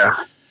super interesting. Yeah.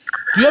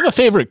 Do you have a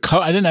favorite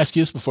cover? I didn't ask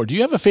you this before. Do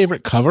you have a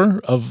favorite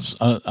cover of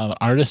an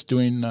artist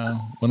doing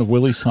one of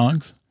Willie's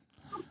songs?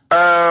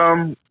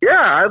 Yeah,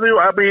 I do.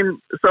 I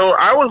mean, so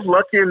I was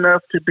lucky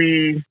enough to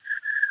be,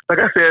 like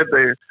I said,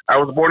 I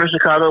was born in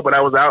Chicago, but I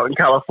was out in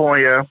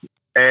California,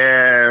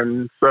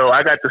 and so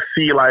I got to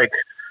see like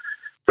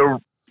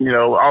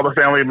all the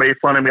family made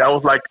fun of me. I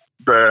was like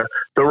the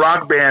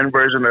rock band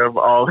version of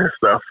all his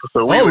stuff.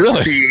 So we would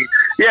really? see,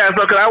 yeah.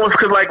 So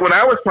cause like when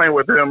I was playing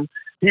with him,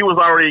 he was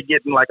already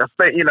getting like I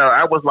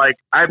was like,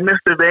 I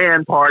missed the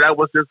van part. I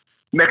was just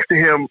next to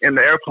him in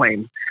the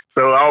airplane.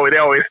 So they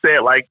always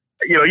said like,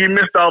 you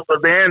missed all the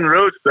van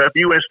road stuff.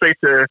 You went straight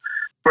to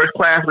first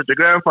class with your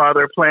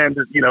grandfather playing,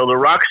 the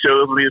rock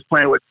shows when he was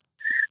playing with,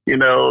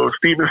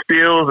 Stephen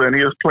Stills, and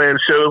he was playing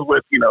shows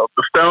with,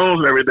 the Stones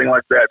and everything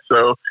like that.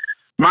 So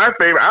my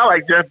favorite, I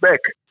like Jeff Beck.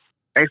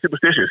 Ain't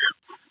Superstitious.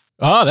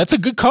 Oh, that's a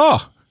good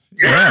call.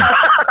 Yeah.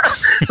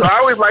 So I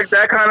always like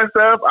that kind of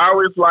stuff. I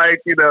always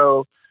like,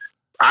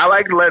 I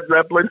like Led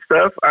Zeppelin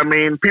stuff. I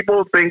mean,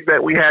 people think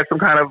that we had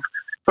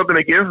something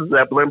against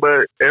Zeppelin,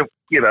 but if,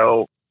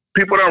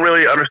 people don't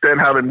really understand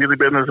how the music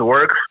business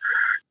works.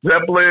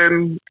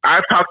 Zeppelin,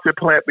 I've talked to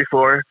Plant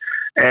before,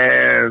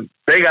 and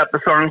they got the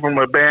song from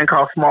a band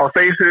called Small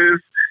Faces,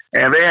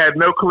 and they had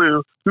no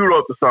clue who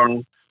wrote the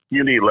song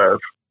You Need Love.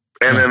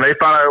 And then they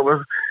found out it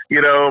was,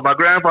 my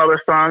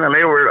grandfather's song, and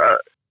they were,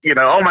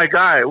 oh my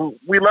God,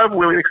 we love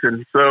Willie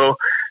Dixon. So,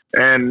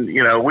 and,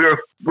 we were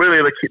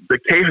really, the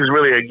case is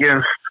really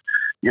against,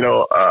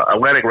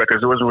 Atlantic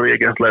Records. It wasn't really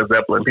against Led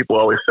Zeppelin. People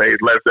always say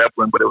Led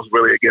Zeppelin, but it was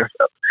really against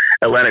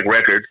Atlantic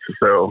Records.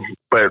 So,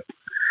 but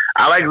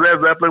I like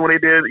Led Zeppelin when they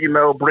did,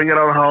 Bring It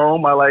On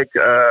Home. I like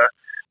a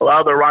lot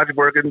of the rock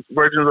versions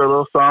of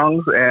those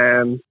songs,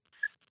 and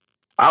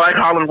I like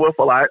Howlin' Wolf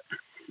a lot.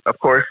 of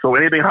course. So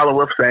anything Hollow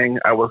Wolf sang,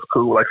 I was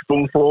cool. Like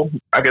Spoonful,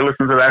 I could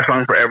listen to that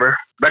song forever.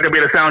 That could be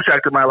the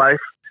soundtrack to my life,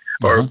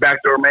 or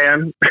Backdoor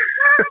Man.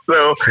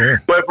 So,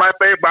 sure. But my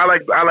favorite,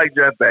 I like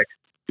Jeff Beck.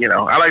 You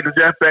know, I like the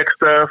Jeff Beck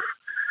stuff.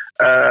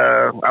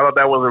 I thought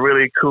that was a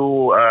really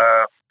cool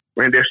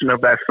rendition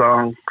of that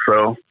song.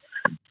 So,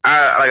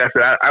 like I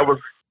said, I was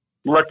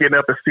lucky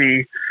enough to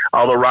see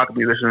all the rock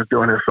musicians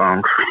doing his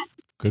songs.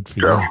 Good for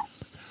you.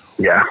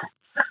 Yeah.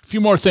 A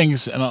few more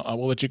things, and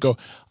we'll let you go.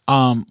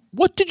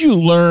 What did you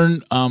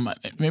learn?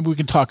 Maybe we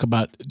can talk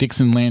about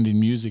Dixon landing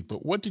music,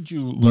 but what did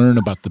you learn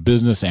about the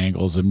business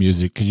angles of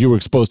music? Because you were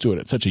exposed to it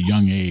at such a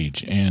young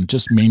age, and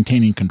just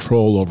maintaining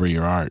control over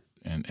your art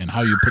and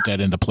how you put that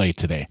into play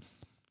today.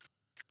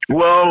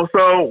 Well,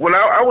 so when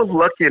I was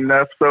lucky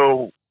enough,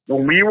 so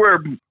when we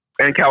were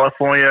in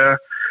California,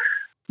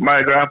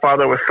 my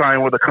grandfather was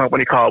signed with a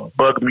company called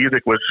Bug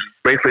Music, which is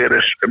basically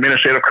an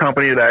administrative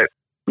company that,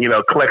 you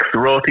know, collects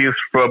royalties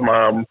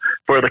from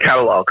for the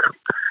catalog.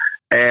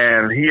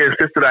 And he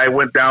insisted I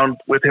went down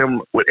with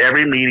him with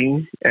every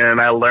meeting,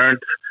 and I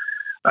learned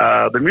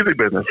the music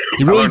business.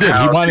 He really did.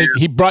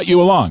 He brought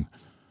you along.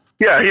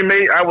 Yeah,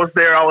 I was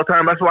there all the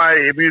time. That's why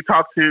if you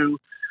talk to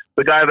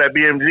the guys at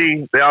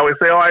BMG, they always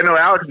say, "Oh, I know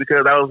Alex,"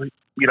 because I was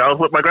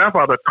with my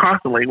grandfather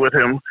constantly with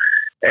him,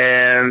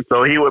 and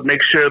so he would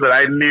make sure that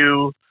I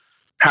knew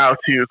how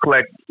to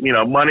collect,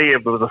 money if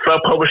it was a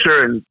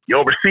sub-publisher and you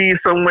overseas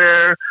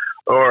somewhere,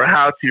 or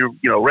how to,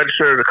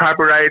 register the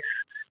copyrights.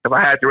 If I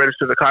had to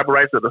register the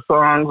copyrights of the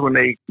songs when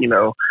they,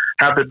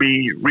 have to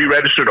be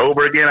re-registered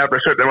over again after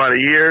a certain amount of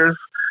years.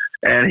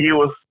 And he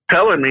was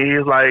telling me,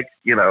 he's like,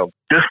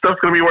 this stuff's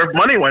going to be worth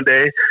money one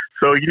day.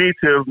 So you need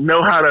to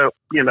know how to,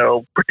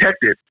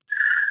 protect it.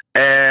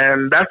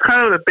 And that's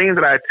kind of the things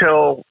that I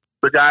tell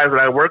the guys that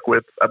I work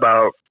with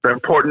about the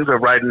importance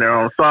of writing their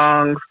own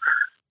songs,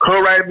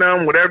 co-writing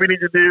them, whatever you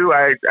need to do.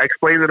 I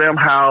explain to them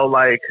how,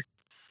 when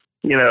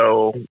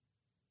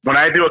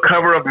I do a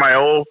cover of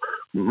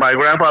my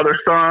grandfather's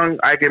song,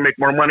 I can make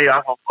more money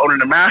off of owning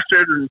the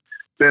masters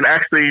than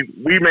actually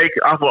we make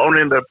off of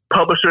owning the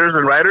publishers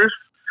and writers.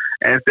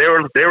 And they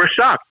were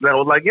shocked. I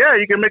was like, yeah,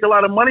 you can make a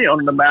lot of money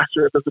owning the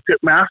master if it's a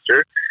good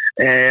master,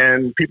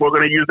 and people are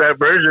going to use that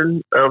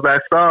version of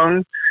that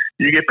song.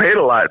 You get paid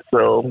a lot.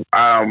 So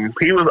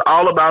he was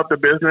all about the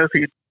business.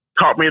 He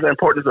taught me the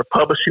importance of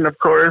publishing, of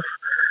course.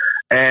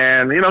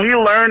 And, he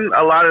learned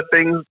a lot of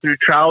things through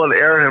trial and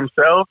error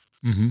himself.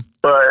 Mm-hmm.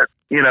 But,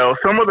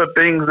 some of the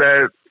things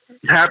that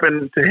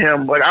happened to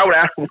him, like I would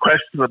ask him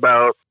questions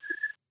about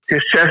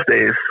his chess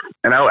days.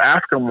 And I would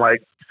ask him,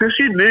 like, since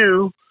you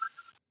knew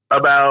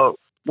about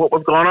what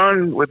was going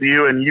on with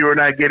you and you were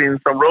not getting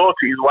some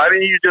royalties, why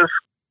didn't you just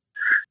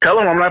tell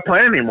him I'm not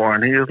playing anymore?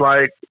 And he was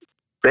like,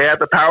 they had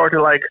the power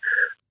to,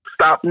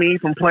 stop me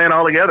from playing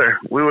altogether.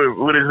 We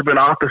would have just been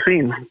off the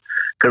scene.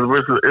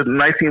 Because in the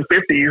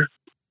 1950s,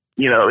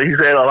 he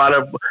said a lot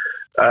of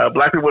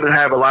black people didn't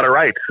have a lot of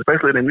rights,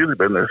 especially in the music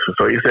business.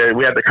 So he said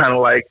we had to kind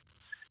of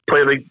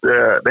play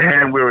the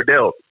hand we were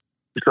dealt.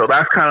 So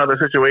that's kind of the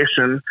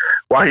situation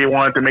why he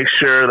wanted to make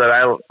sure that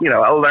I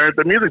learned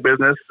the music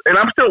business. And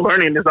I'm still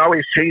learning. It's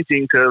always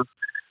changing because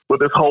with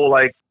this whole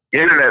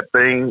internet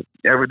thing,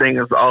 everything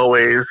is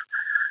always,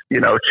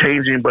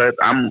 changing. But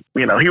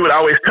he would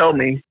always tell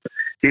me,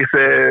 he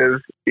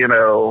says,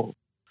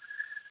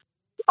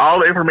 all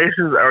the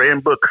information are in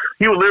books.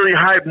 He would literally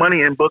hide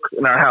money in books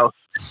in our house,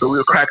 so we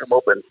would crack them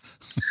open.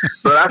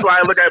 So that's why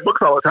I look at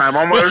books all the time.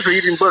 I'm always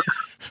reading books.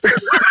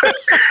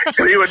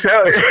 He would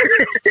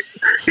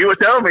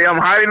tell me I'm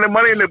hiding the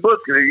money in the book.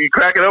 You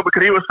crack it open,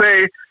 because he would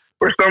say,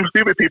 for some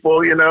stupid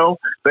people, they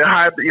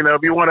hide.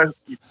 If you want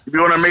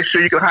to make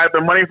sure you can hide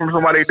the money from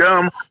somebody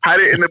dumb, hide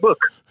it in the book.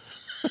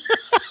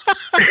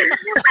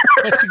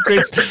 That's a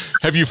great.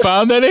 Have you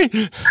found any?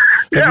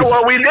 Yeah,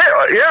 well, we did.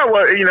 Yeah,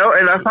 well,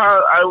 and that's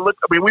how I look.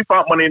 I mean, we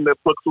found money in the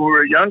books when we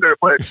were younger,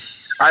 but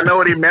I know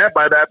what he meant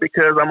by that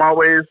because I'm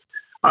always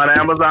on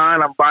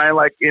Amazon. I'm buying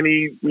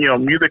any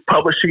music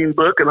publishing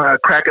book, and I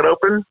crack it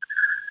open,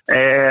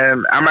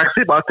 and I'm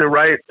actually about to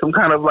write some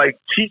kind of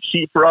cheat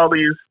sheet for all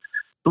these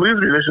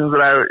blues musicians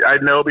that I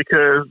know,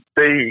 because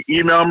they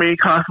email me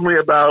constantly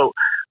about,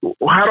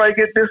 how do I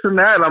get this and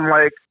that? And I'm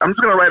like, I'm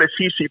just going to write a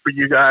cheat sheet for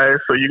you guys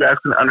so you guys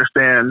can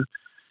understand,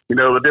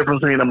 the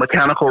difference between a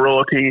mechanical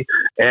royalty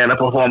and a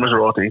performance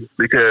royalty,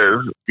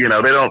 because,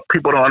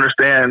 people don't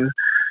understand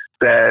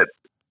that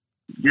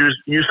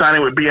you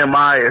signing with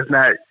BMI is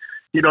not,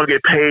 you don't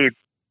get paid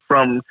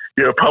from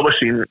your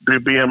publishing through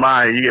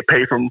BMI. You get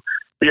paid from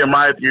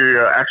BMI through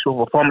your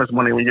actual performance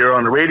money when you're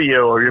on the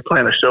radio or you're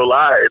playing a show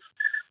live.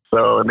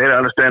 So, and they don't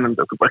understand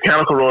the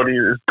mechanical royalty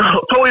is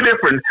totally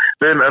different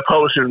than a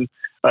publishing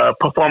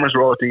performance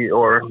royalty,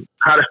 or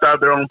how to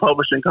start their own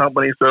publishing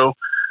company. So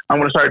I'm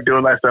going to start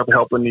doing that stuff,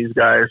 helping these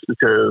guys,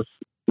 because,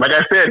 like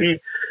I said, he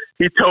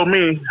told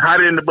me, hide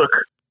it in the book.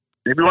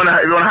 If you want to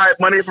hide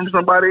money from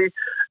somebody,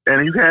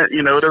 and you can't,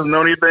 doesn't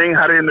know anything,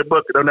 hide it in the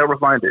book. They'll never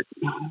find it.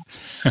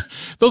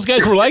 Those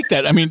guys were like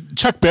that. I mean,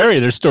 Chuck Berry,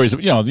 there's stories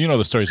of,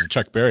 the stories of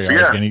Chuck Berry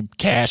always getting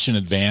cash in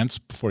advance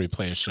before he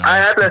play a show.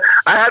 I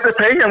had to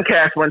pay him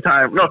cash one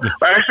time. No,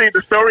 actually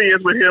the story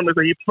is with him is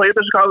that he played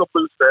the Chicago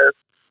Blues Fest.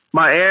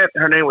 My aunt,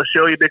 her name was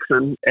Willie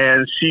Dixon,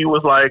 and she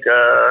was like,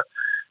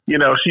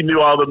 she knew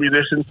all the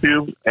musicians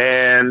too,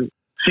 and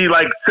she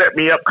like set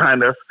me up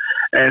kind of,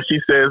 and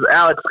she says,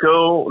 Alex,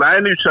 go. And I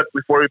knew Chuck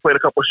before. We played a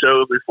couple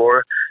shows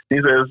before.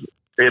 He says,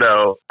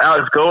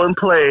 Alex, go and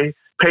pay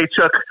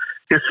Chuck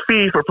his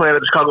fee for playing at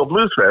the Chicago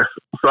Blues Fest.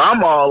 So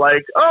I'm all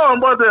like, I'm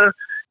about to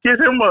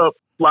give him a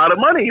lot of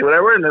money,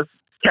 whatever, and this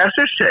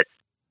cashier's check.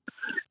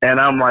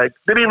 And I'm like,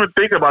 didn't even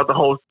think about the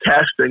whole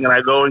cash thing, and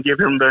I go and give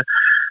him the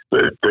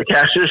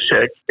cashier's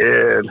check,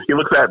 and he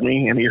looks at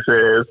me and he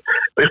says,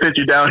 they sent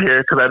you down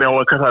here because I didn't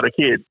want to cut out a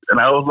kid. And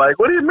I was like,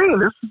 what do you mean?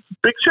 This is a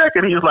big check.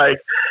 And he's like,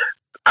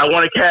 I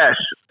want it cash.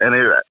 And I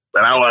was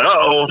like,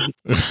 uh-oh.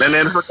 And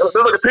then there's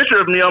like a picture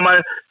of me on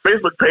my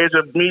Facebook page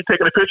of me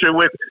taking a picture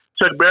with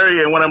Chuck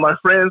Berry and one of my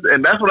friends,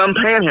 and that's what I'm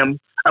paying him.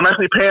 I'm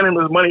actually paying him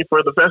his money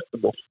for the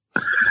festival.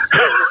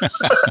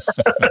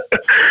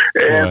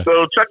 And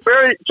so Chuck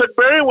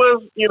Berry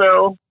was,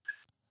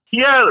 he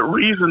had a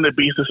reason to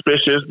be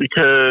suspicious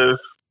because,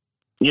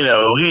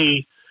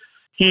 he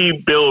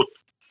built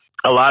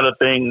a lot of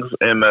things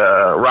in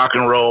rock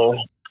and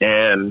roll,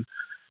 and,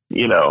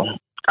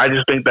 I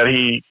just think that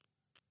he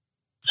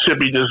should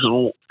be just,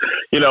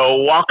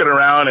 walking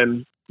around,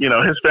 and,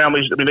 his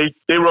family, I mean,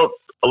 they wrote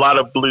a lot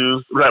of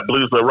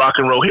but rock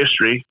and roll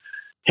history.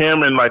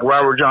 Him and like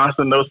Robert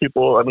Johnson, those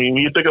people, I mean,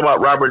 when you think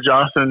about Robert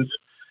Johnson's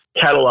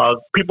catalog,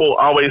 people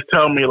always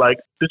tell me like,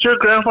 did your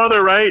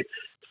grandfather write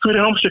Sweet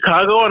Home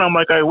Chicago? And I'm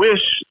like, I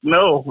wish.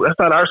 No, that's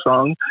not our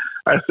song.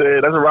 I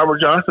said, that's a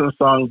Robert Johnson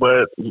song,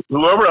 but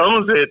whoever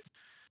owns it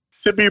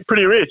should be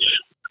pretty rich.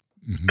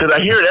 Because I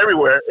hear it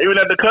everywhere, even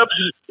at the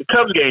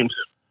Cubs games.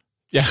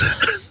 Yeah.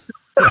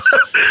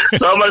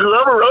 So I'm like,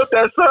 whoever wrote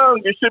that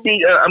song, it should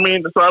be, so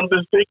I'm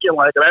just thinking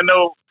like, and I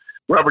know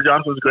Robert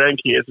Johnson's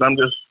grandkids, and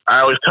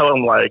I always tell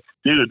them like,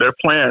 dude, they're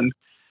playing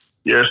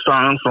your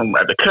song from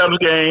at the Cubs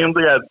games.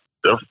 They got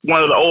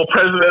one of the old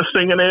presidents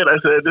singing it. I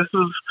said, this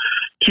is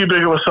too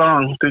big of a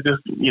song to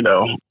just, be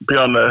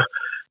on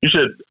you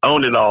should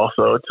own it all.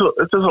 So it's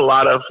just a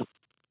lot of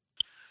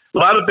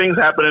things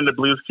happen in the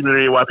blues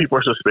community why people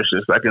are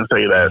suspicious. I can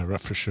say that. Yeah,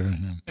 for sure.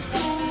 Yeah.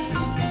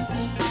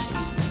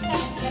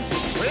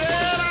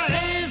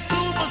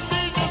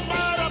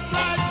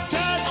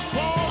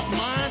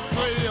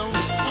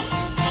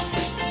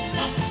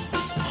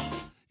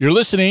 You're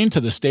listening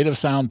to the State of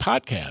Sound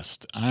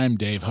podcast. I'm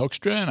Dave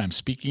Hoekstra, and I'm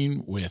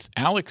speaking with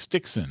Alex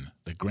Dixon,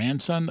 the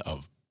grandson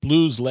of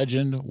blues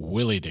legend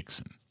Willie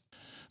Dixon.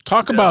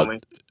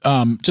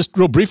 Just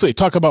real briefly,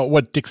 talk about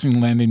what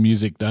Dixon Landing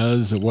Music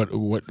does,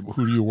 who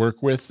do you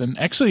work with, and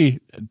actually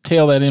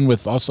tail that in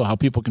with also how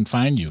people can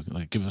find you.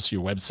 Like, give us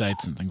your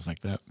websites and things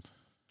like that.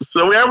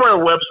 So we have our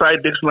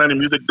website,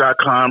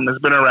 DixonLandingMusic.com. It's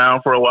been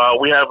around for a while.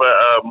 We have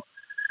a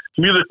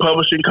music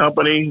publishing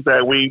company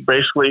that we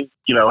basically,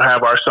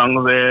 have our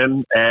songs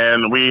in,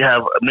 and we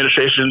have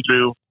administration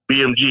through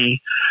BMG,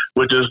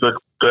 which is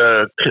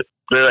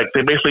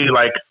they basically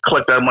like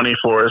collect our money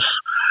for us.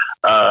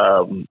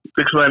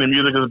 Dixon Landing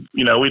Music is,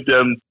 we've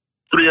done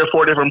 3 or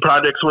 4 different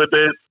projects with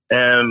it,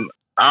 and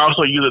I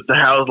also use it to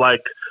house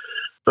like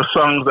the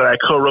songs that I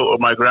co-wrote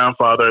with my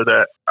grandfather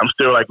that I'm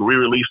still like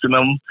re-releasing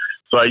them.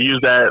 So I use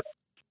that.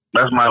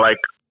 That's my like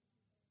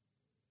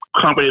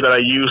company that I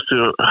use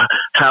to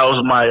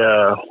house my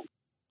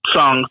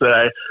songs that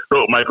I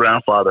wrote with my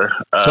grandfather.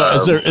 So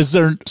is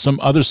there some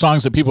other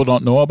songs that people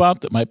don't know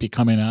about that might be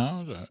coming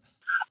out? Or?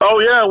 Oh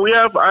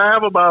yeah, I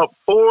have about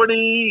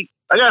 40.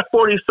 I got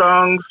 40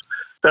 songs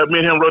that me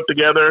and him wrote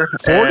together,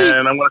 40?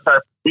 and I'm gonna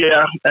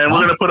and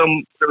we're gonna put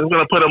them. We're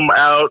gonna put them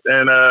out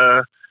and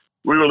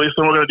re-release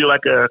them. We're gonna do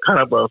like a kind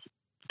of a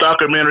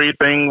documentary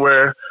thing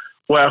where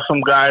we'll have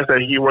some guys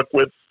that he worked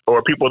with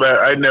or people that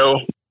I know,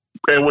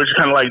 and we're just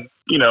kind of like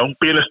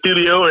be in the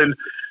studio and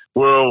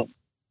we'll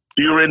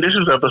do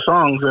renditions of the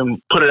songs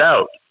and put it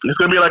out. It's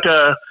gonna be like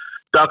a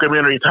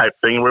documentary type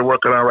thing we're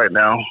working on right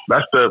now.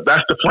 That's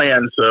the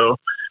plan. So,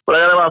 but I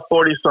got about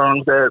 40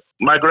 songs that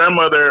my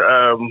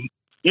grandmother,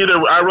 either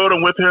I wrote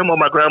them with him or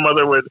my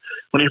grandmother would,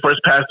 when he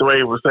first passed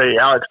away, would say,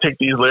 Alex, take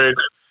these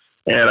lyrics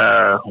and,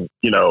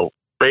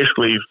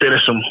 basically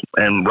finish them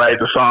and write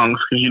the songs.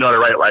 Cause you know how to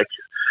write like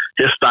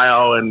his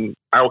style and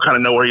I would kind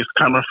of know where he's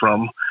coming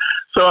from.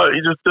 So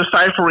just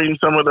deciphering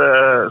some of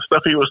the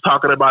stuff he was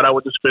talking about, I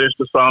would just finish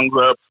the songs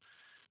up.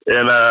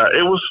 And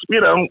it was,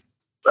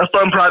 a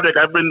fun project.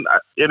 And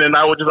then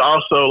I would just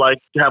also like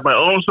have my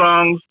own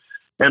songs.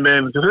 And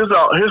then cause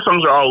his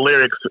songs are all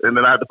lyrics. And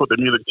then I had to put the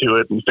music to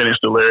it and finish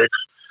the lyrics.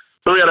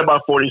 So we had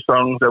about 40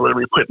 songs that we're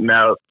going to be putting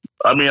out.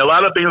 I mean, a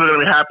lot of things are going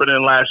to be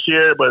happening last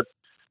year, but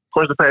of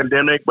course the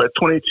pandemic, but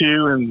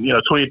 22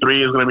 and,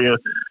 23 is going to be a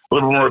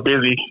little bit more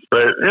busy.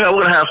 But, we're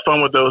going to have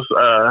fun with those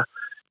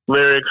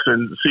lyrics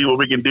and see what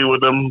we can do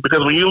with them.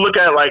 Because when you look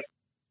at like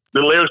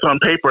the lyrics on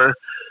paper,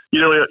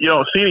 you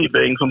don't see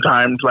anything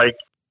sometimes. Like,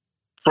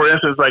 for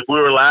instance, like we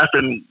were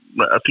laughing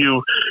a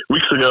few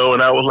weeks ago,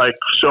 and I was like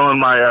showing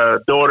my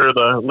daughter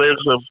the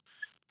lyrics of,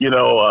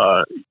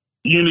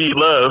 You Need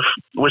Love,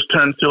 which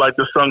turns to like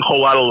the song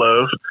Whole Lot of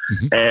Love.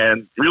 Mm-hmm.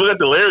 And if you look at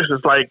the lyrics,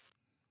 it's like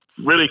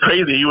really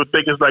crazy. You would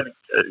think it's like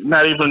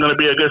not even going to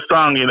be a good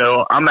song.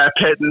 I'm not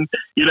petting,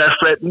 you're not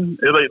fretting.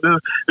 It's like, this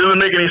doesn't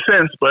make any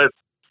sense, but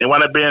it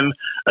wound up being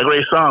a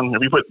great song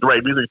if you put the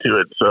right music to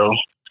it. So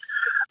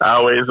I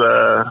always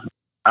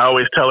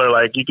tell her,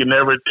 like, you can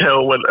never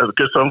tell what a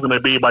good song's going to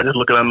be by just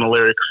looking at the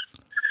lyrics.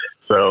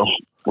 So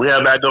we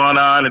have that going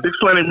on. And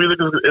Dixon Landing Music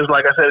is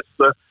like I said,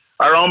 it's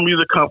our own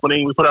music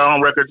company. We put our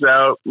own records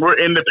out. We're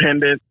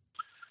independent.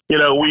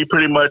 We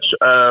pretty much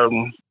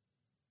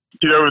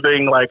do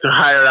everything, like to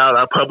hire out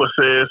our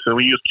publicists, and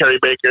we use Carrie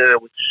Baker.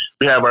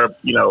 We have our,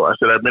 our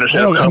administrative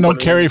company. I've known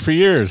Carrie for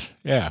years.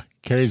 Yeah,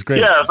 Carrie's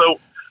great.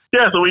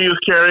 So we use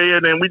Carrie,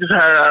 and then we just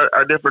hire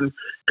our different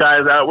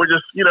guys out. We're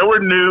just, we're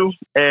new,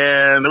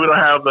 and we don't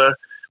have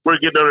we're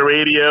getting on the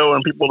radio,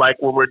 and people like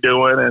what we're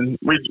doing, and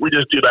we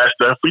just do that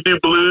stuff. We do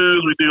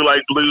blues. We do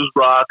like blues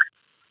rock.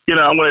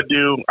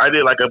 I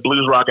did like a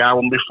blues rock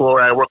album before.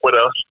 I worked with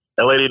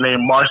a lady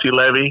named Marcy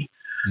Levy,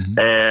 mm-hmm.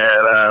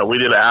 and we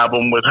did an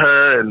album with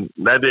her, and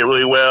that did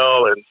really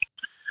well. And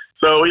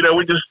so,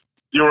 we just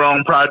do our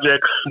own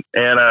projects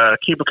and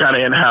keep it kind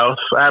of in-house.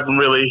 I haven't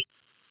really,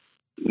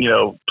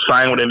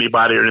 sign with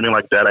anybody or anything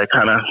like that. I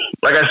kind of,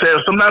 like I said,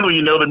 sometimes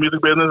when the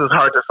music business, it's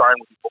hard to sign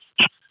with people.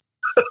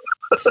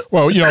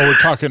 Well, we're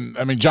talking,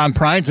 John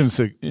Prine's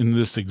in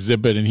this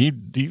exhibit, and he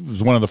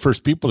was one of the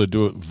first people to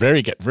do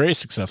it, get very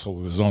successful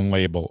with his own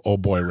label, Oh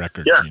Boy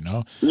Records,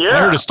 Yeah.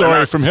 I heard a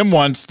story from him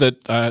once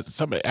that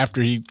somebody,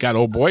 after he got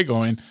Oh Boy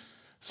going,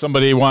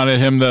 somebody wanted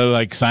him to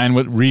like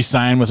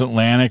re-sign with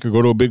Atlantic or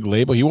go to a big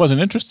label. He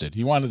wasn't interested.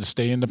 He wanted to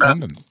stay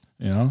independent.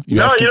 You don't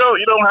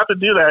have to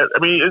do that.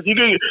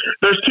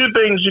 There's two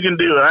things you can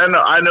do.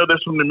 I know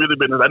this from the music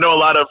business. I know a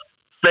lot of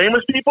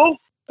famous people,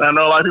 and I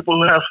know a lot of people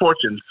who have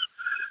fortunes,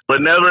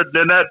 but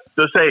they're not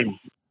the same.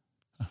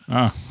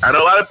 Oh. I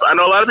know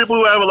a lot of people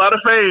who have a lot of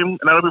fame,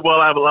 and I know people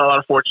who have a lot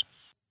of fortune.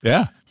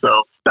 Yeah.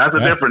 So that's the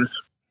difference.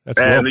 That's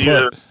well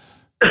put.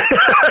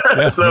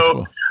 Yeah,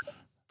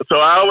 so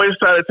I always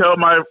try to tell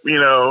my,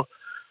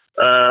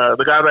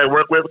 the guys I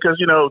work with, because,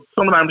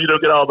 sometimes you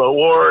don't get all the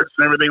awards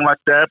and everything like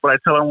that, but I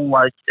tell them,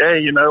 like, hey,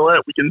 you know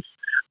what, we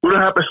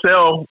don't have to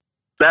sell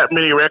that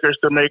many records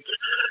to make,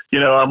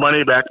 our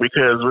money back,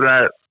 because we're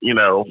not,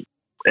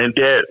 in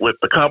debt with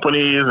the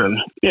companies,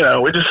 and,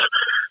 we're just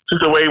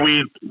the way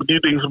we do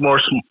things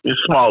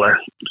smaller.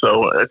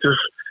 So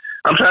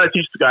I'm trying to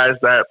teach the guys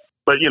that,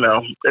 but,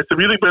 it's the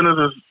music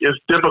business is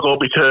difficult,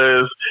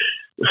 because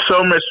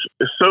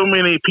there's so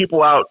many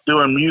people out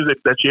doing music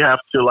that you have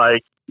to,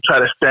 like, try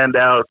to stand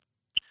out.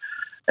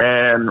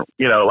 And,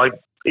 like,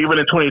 even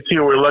in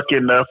 22, we're lucky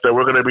enough that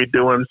we're going to be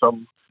doing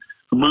some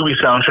movie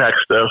soundtrack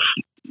stuff.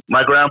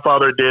 My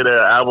grandfather did an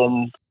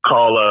album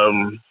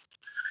called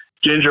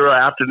Ginger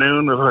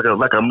Afternoon. It was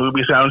like a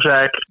movie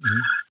soundtrack. Mm-hmm.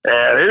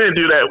 And it didn't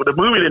do that. The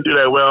movie didn't do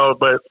that well,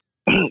 but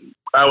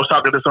I was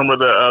talking to some of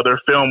the other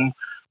film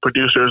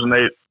producers, and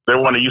they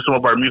want to use some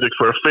of our music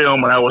for a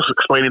film, and I was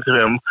explaining to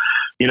them,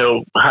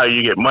 how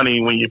you get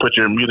money when you put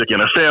your music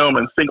in a film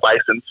and sync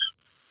license.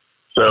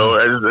 So,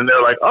 and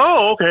they're like,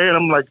 oh, okay. And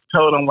I'm like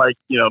telling them, like,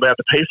 they have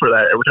to pay for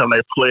that every time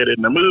they play it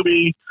in the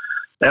movie.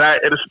 And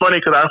it's funny,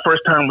 because our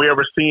first time we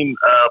ever seen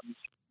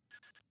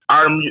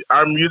our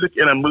music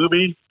in a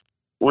movie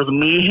was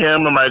me,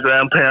 him, and my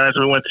grandparents.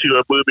 We went to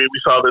a movie. We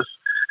saw this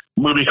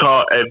movie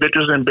called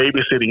Adventures in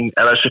Babysitting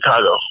out of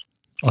Chicago.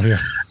 Oh, yeah.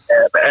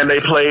 And they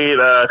played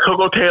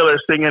Coco Taylor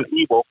singing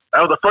Evil. That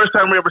was the first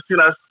time we ever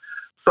seen our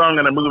song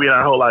in a movie in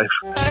our whole life.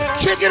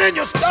 Chicken in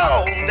your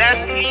stove,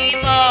 that's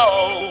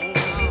evil.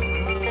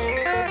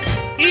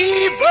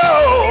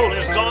 Evil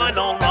is going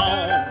on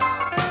wrong.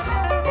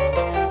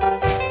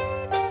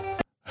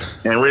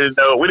 And we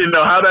didn't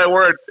know how that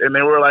worked. And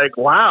they were like,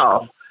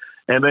 wow.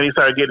 And then he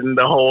started getting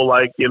the whole,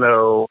 like,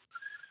 some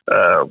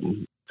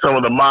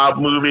of the mob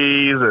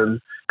movies and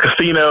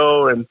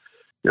Casino and,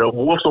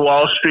 Wolves of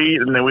Wall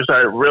Street. And then we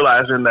started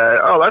realizing that,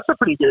 oh, that's a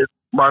pretty good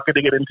market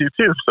to get into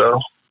too. So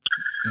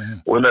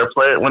when they're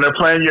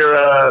playing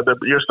your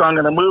song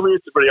in a movie,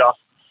 it's pretty awesome.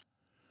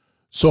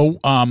 So,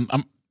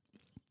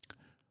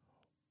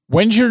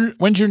 when's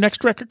your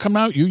next record come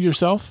out? You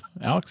yourself,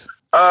 Alex?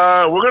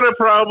 We're gonna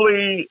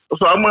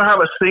I'm gonna have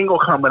a single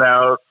coming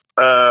out,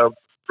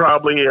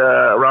 probably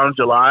around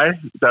July.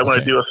 I'm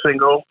gonna do a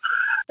single,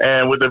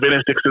 and with the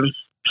Willie Dixon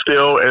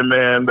still, and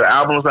then the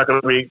album's not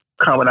gonna be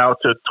coming out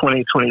to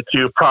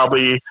 2022,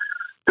 probably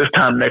this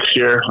time next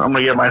year. I'm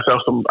gonna get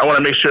myself I want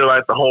to make sure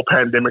like the whole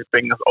pandemic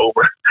thing is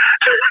over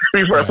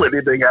before I put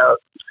anything out.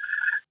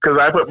 Because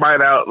I put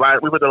mine out,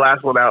 we put the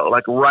last one out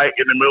like right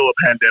in the middle of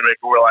the pandemic.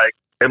 We're like,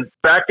 and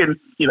back in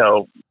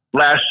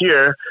last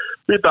year,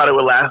 we thought it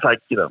would last like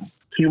 2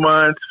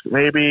 months,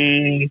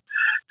 maybe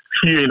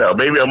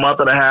maybe a month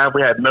and a half.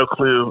 We had no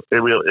clue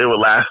it would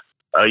last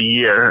a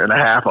year and a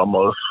half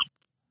almost.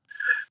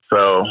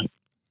 So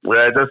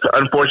it's just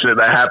unfortunate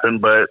that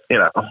happened, but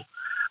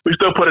we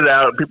still put it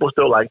out. People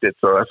still liked it,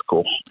 so that's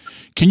cool.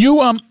 Can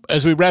you,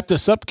 as we wrap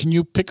this up, can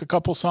you pick a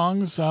couple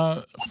songs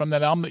from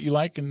that album that you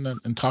like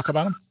and talk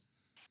about them?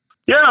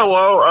 Yeah,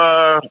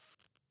 well,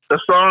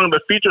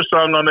 the feature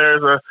song on there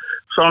is a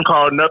song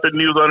called "Nothing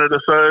New Under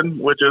the Sun,"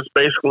 which is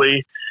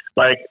basically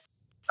like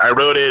I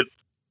wrote it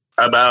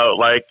about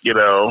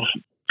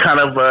kind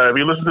of if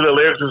you listen to the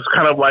lyrics, it's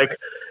kind of like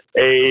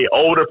a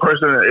older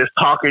person is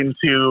talking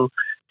to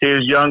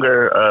his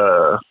younger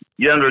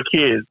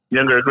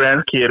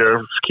grandkid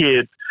or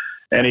kid,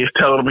 and he's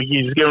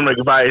giving him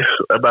advice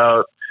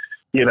about,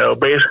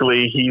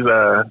 basically he's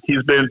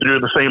been through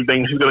the same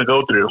things he's going to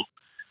go through.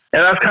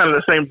 And that's kind of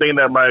the same thing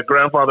that my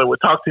grandfather would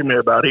talk to me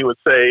about. He would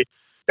say,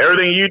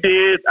 everything you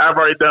did, I've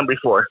already done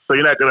before, so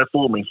you're not going to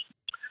fool me.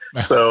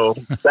 So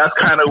that's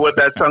kind of what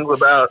that song's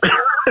about.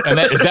 And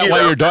is that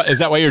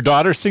why your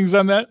daughter sings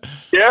on that?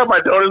 Yeah, my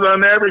daughter's on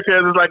there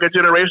because it's like a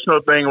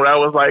generational thing where I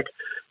was like,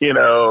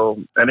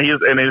 and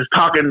he's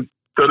talking.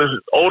 So this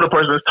older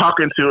person is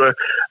talking to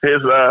his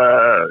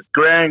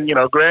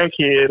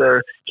grandkid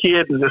or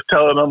kid, and just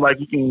telling them like,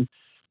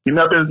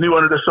 nothing's new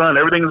under the sun.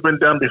 Everything's been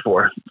done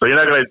before. So you're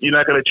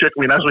not gonna trick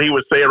me. And that's what he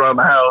would say around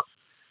the house.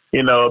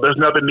 There's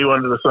nothing new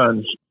under the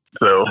sun.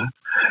 So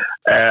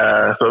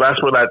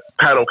that's where that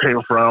title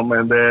came from.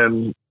 And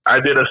then I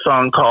did a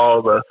song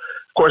called, of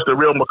course, The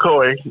Real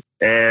McCoy.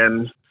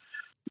 And,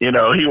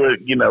 he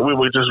would, we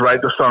would just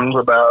write the songs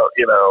about,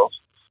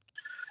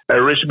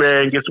 a rich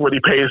man gets what he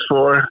pays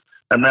for.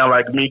 A man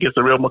like me gets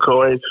the real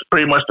McCoy. It's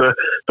pretty much the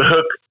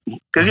hook.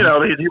 Because,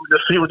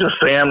 he was just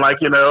saying, like,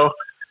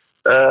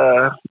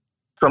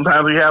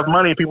 sometimes when you have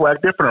money, people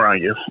act different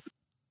around you.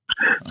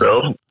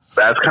 So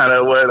that's kind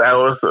of what I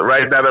was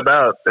writing that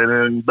about. And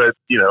then, but,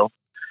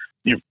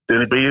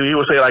 he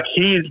would say like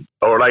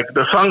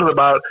the song's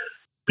about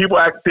people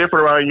act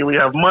different around you when you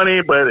have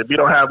money, but if you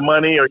don't have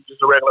money or you're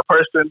just a regular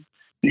person,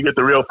 you get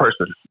the real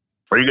person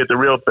or you get the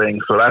real thing.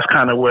 So that's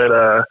kind of what,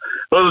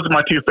 those are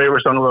my two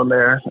favorite songs on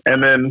there.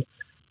 And then,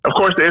 of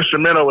course, the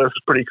instrumental is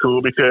pretty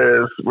cool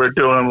because we're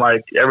doing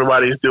like,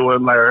 everybody's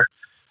doing their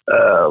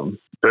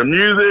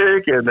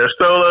music and their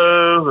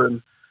solos,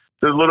 and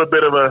there's a little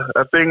bit of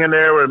a thing in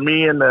there where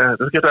me and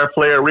the guitar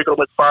player, Rico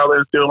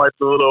McFarlane's doing like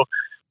the little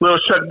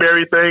Chuck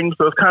Berry thing.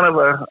 So it's kind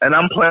of and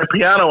I'm playing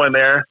piano in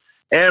there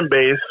and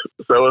bass.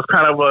 So it's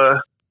kind of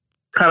a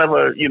a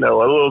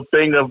little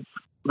thing of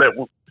that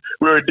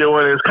we were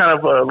doing. It's kind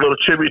of a little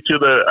tribute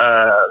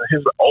to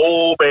his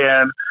old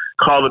band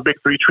called the Big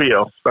Three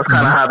Trio. That's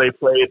kind of how they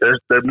played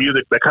their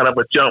music, that kind of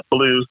a jump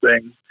blues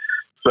thing.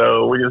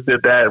 So we just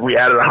did that. We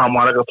added a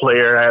harmonica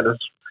player. I had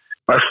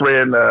my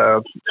friend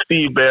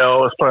Steve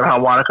Bell was playing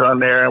harmonica on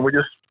there, and we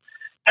just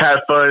had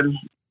fun.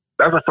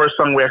 That's the first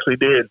song we actually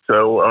did.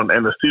 So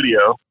in the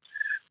studio,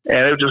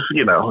 and it was just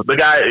the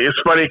guy. It's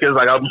funny because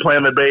like I'm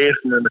playing the bass,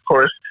 and then of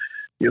course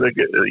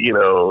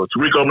it's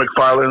Rico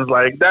McFarlane's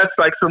like, that's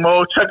like some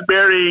old Chuck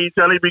Berry,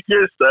 Johnny B.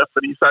 Good stuff,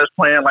 and he starts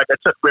playing like a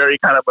Chuck Berry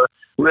kind of a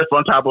riff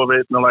on top of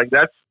it, and I'm like,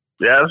 that's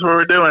what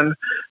we're doing.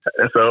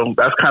 And so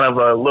that's kind of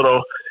a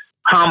little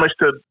homage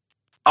to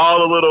all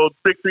the little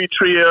Big Three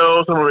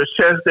Trios, some of the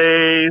chess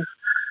days,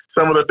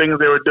 some of the things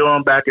they were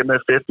doing back in the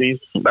 50s.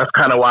 That's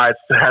kind of why it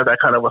has that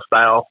kind of a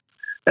style.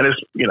 And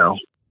it's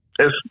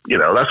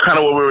that's kind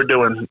of what we were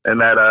doing in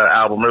that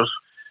album. It was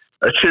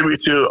a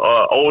tribute to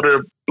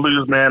older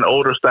blues man,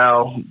 older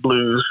style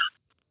blues.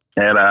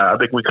 And I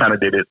think we kind of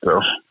did it.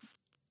 So,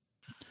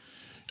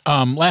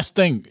 last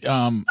thing,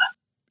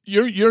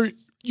 you're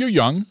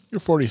young, you're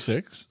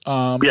 46.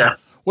 Yeah.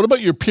 What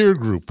about your peer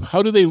group?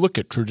 How do they look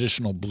at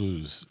traditional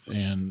blues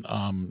and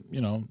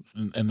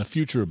and the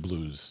future of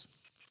blues?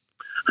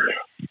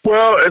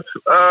 Well, it's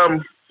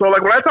so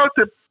like when I talk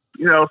to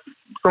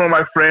some of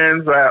my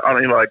friends,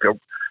 like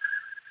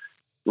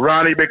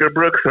Ronnie Baker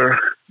Brooks or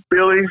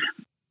Billy,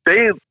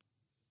 they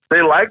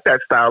like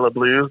that style of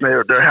blues.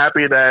 They're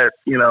happy that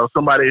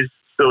somebody's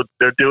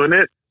they're doing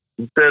it.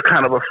 They're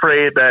kind of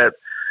afraid that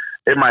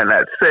it might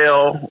not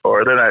sell,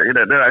 or they're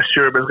not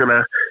sure if it's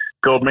gonna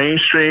go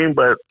mainstream,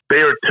 but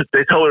they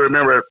totally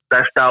remember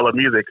that style of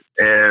music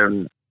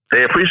and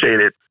they appreciate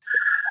it.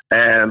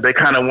 And they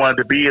kind of wanted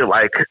to be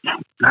like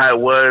how it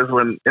was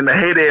when in the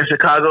heyday in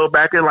Chicago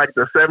back in like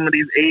the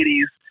 70s,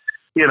 80s,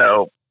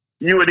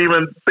 you would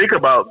even think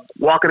about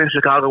walking in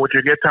Chicago with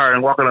your guitar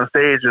and walking on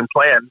stage and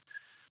playing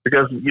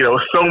because,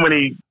 so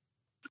many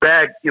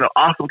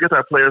awesome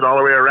guitar players all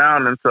the way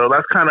around. And so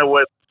that's kind of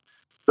what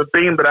the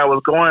theme that I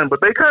was going,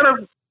 but they kind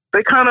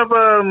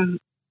of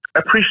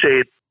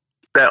appreciate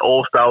that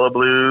old style of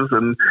blues,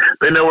 and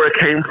they know where it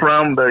came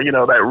from.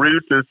 That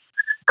roots is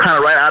kind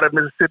of right out of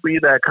Mississippi,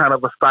 that kind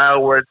of a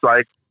style where it's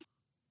like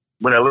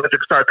when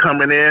electric start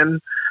coming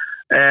in.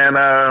 And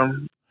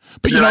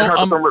but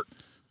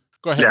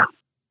go ahead. Yeah.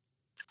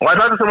 Well, I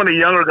talked to some of the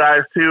younger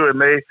guys too,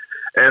 and they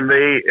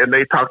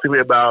talk to me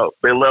about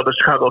they love the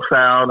Chicago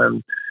sound,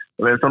 and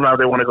then sometimes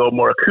they want to go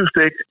more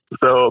acoustic.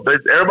 So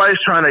everybody's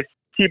trying to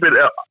keep it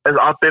as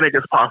authentic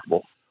as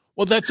possible.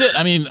 Well, that's it.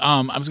 I mean,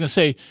 I was going to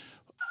say,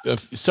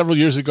 several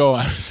years ago,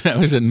 I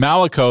was in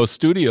Malaco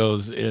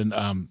Studios in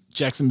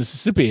Jackson,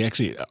 Mississippi.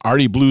 Actually,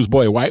 Artie Blues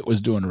Boy White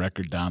was doing a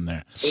record down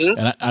there. Mm-hmm.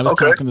 And I was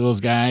talking to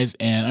those guys,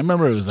 and I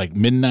remember it was like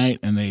midnight,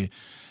 and they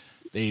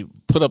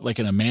put up like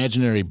an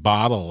imaginary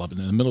bottle up in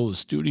the middle of the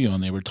studio,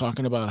 and they were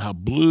talking about how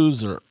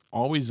blues are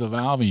always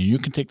evolving. You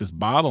can take this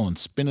bottle and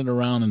spin it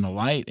around in the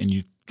light, and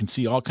you can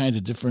see all kinds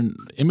of different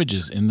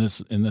images in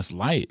this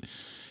light.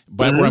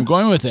 But where I'm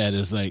going with that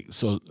is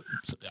so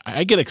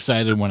I get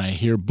excited when I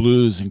hear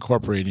blues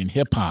incorporating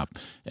hip hop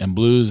and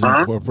blues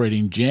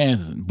incorporating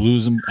jazz and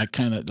blues. And I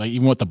kind of like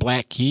even what the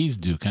Black Keys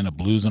do, kind of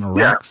blues and a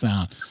rock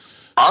sound.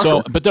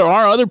 Awesome. So, but there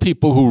are other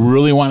people who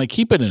really want to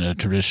keep it in a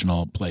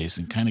traditional place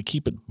and kind of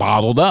keep it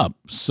bottled up.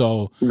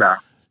 So,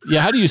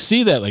 yeah, how do you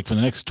see that? Like for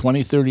the next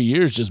 20, 30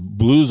 years, just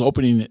blues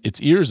opening its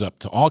ears up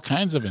to all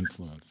kinds of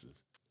influences.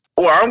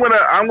 Well,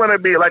 I'm gonna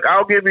be like,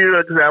 I'll give you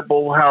an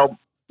example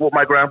what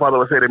my grandfather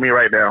would say to me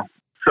right now.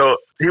 So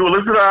he would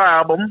listen to our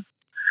album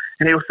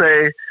and he would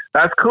say,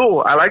 "That's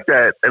cool. I like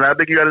that. And I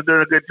think you guys are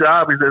doing a good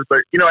job." He says,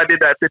 "But I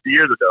did that 50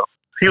 years ago."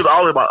 He was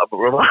all about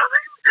evolving.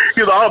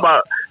 He was all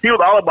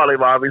about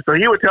evolving. So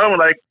he would tell me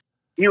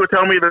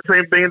the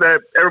same thing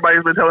that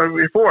everybody's been telling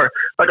me before.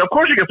 Like, of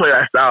course you can play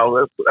that style.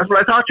 That's what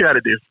I taught you how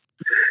to do.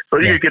 So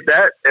you could get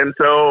that. And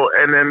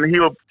then he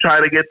would try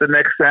to get the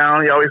next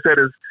sound. He always said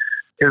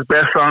his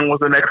best song was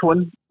the next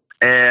one.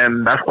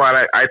 And that's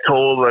why I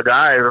told the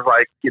guys,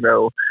 like,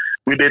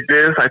 we did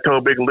this. I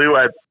told Big Lou,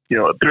 I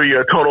threw you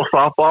a total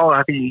softball.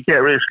 I think you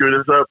can't really screw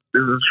this up.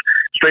 This is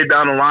straight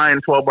down the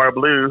line, 12-bar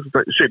blues,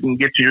 but it shouldn't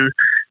get you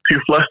too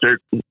flustered.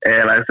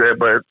 And I said,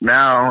 but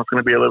now it's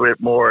going to be a little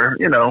bit more,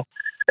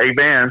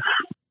 advanced.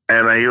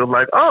 And he was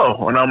like,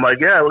 oh. And I'm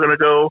like, yeah, we're going to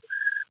go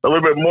a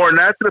little bit more. And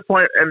that's to the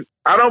point. And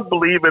I don't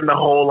believe in the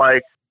whole,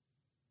 like,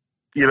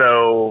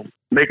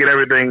 making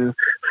everything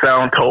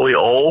sound totally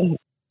old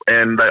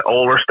and the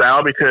older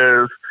style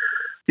because,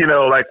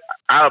 like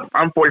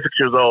I'm 46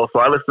 years old, so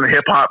I listen to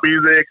hip hop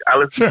music, I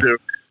listen to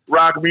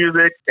rock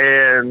music,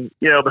 and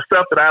the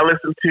stuff that I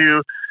listen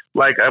to,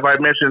 like if I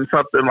mentioned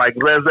something like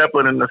Led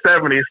Zeppelin in the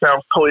 70s,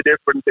 sounds totally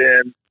different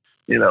than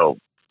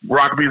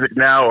rock music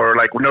now, or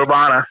like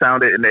Nirvana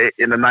sounded in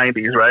the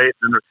 90s, right?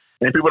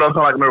 And people don't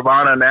sound like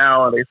Nirvana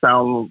now, and they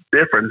sound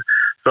different.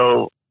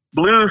 So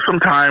blues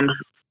sometimes,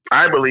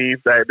 I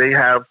believe that they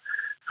have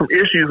some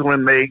issues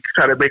when they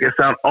try to make it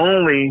sound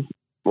only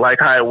like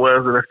how it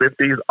was in the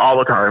 50s all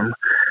the time,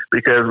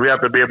 because we have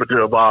to be able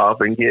to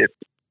evolve and get,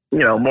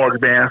 more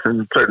advanced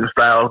in certain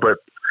styles. But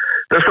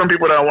there's some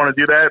people that don't want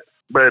to do that.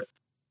 But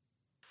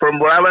from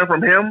what I learned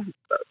from him,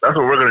 that's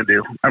what we're going to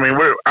do. I mean,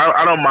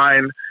 I don't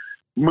mind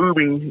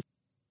moving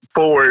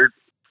forward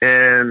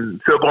and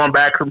still going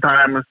back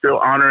sometime and still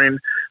honoring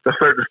the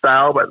certain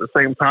style. But at the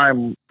same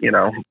time,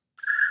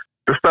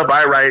 the stuff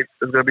I write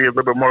is going to be a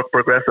little bit more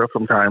progressive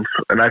sometimes.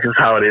 And that's just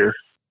how it is.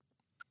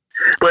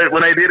 But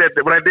when I did that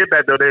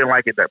though, they didn't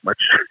like it that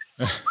much.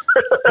 They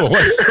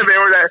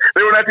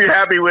were not too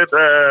happy with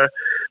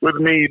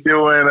me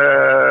doing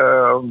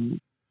a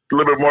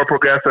little bit more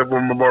progressive,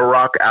 more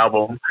rock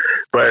album.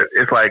 But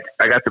it's like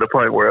I got to the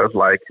point where I was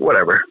like,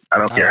 whatever, I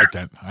don't care.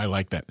 I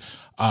like that.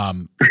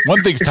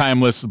 One thing's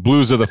timeless: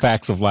 blues are the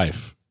facts of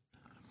life.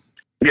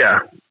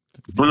 Yeah,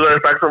 blues are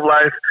the facts of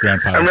life.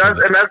 That's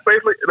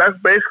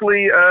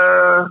basically.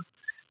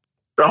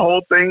 The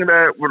whole thing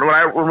that when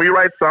we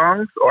write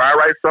songs or I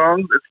write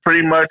songs, it's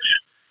pretty much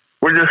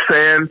we're just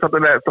saying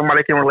something that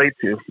somebody can relate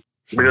to,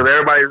 because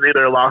everybody's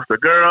either lost a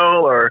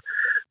girl or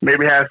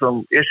maybe has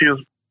some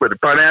issues with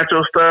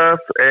financial stuff,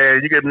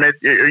 and you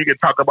could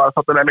talk about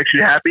something that makes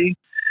you happy.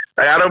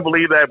 Like, I don't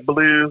believe that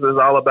blues is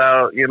all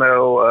about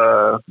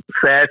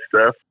sad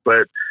stuff,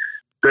 but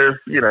there's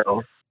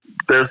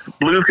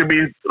blues can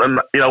be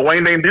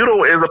Wayne Dane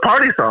Doodle is a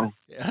party song.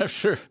 Yeah,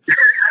 sure.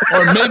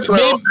 Or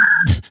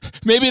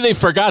maybe they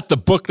forgot the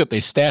book that they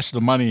stashed the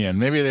money in.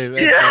 Maybe they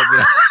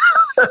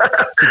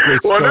It's a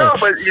great story. Well, no,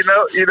 but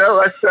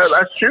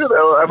that's true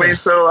though. I mean,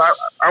 so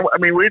I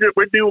mean, we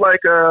do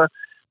like a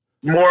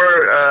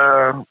more.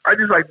 I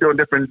just like doing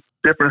different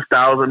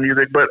styles of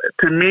music, but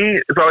to me,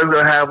 it's always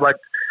gonna have like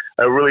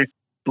a really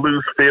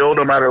blues feel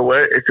no matter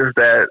what. It's just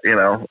that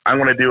I'm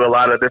gonna do a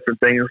lot of different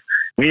things.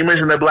 When you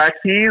mentioned the Black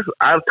Keys,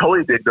 I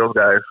totally dig those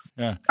guys.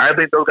 Yeah. I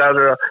think those guys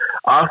are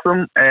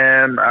awesome.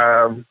 And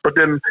but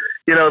then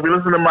if you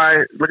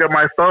look at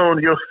my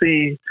phone, you'll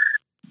see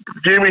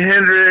Jimi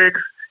Hendrix,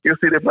 you'll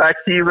see the Black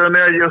Keys on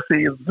there, you'll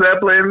see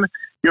Zeppelin,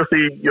 you'll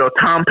see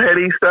Tom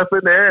Petty stuff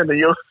in there, and then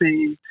you'll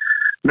see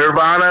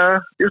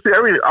Nirvana, you'll see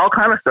all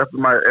kind of stuff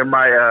in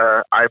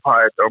my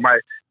iPod or my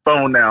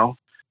phone now,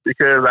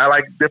 because I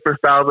like different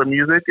styles of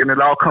music, and it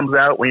all comes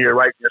out when you're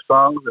writing your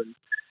songs. And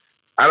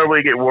I don't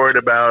really get worried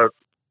about,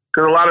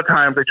 because a lot of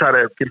times they try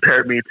to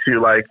compare me to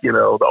like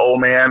the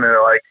old man, and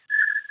they're like,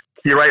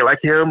 you write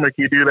like him, like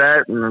you do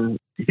that, and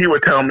he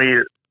would tell me,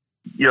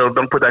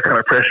 don't put that kind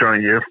of pressure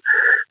on you,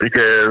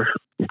 because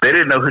they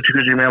didn't know Hoochie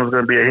Coochie Man was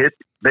going to be a hit.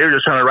 They were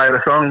just trying to write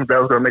a song that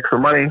was going to make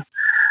some money.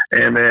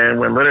 And then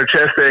when Leonard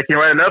Chess said, "Can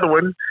you write another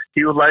one?"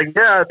 he was like,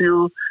 "Yeah,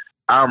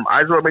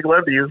 I Just Want to Make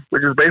Love to You,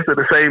 which is basically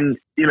the same,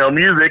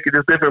 music,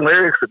 just different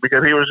lyrics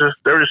because they were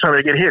just trying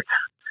to get hits.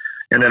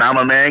 And then I'm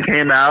a Man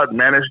came out,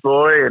 Managed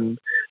Boy, and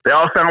they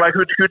all sound like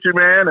Hoochie Coochie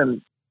Man.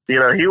 And,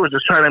 he was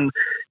just trying to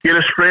get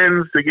his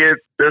friends to get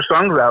their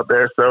songs out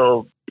there.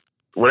 So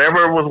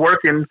whatever was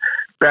working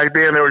back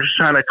then, they were just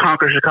trying to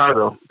conquer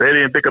Chicago. They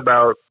didn't think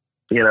about,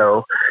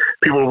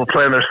 people were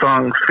playing their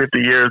songs 50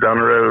 years down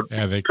the road.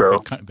 Yeah, they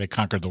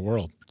conquered the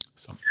world.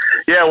 So.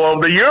 Yeah, well,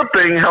 the Europe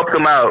thing helped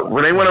them out.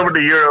 When they went over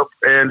to Europe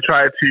and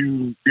tried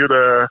to do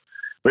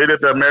they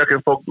did the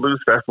American Folk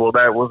Blues Festival,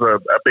 that was a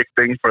big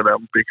thing for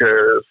them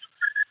because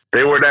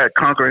they were that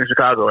conquering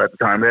Chicago at the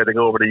time. They had to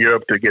go over to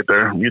Europe to get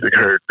their music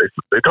heard.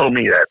 They told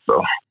me that,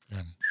 so.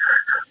 Yeah.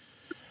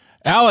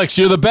 Alex,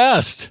 you're the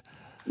best.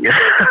 Yeah,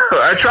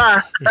 I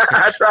try.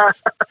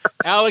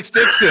 Alex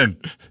Dixon,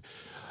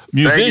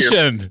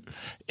 musician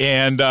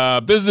and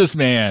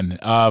businessman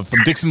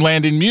from Dixon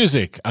Landing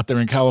Music out there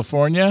in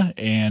California,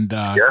 and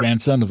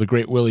grandson of the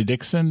great Willie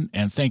Dixon.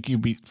 And thank you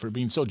for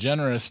being so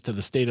generous to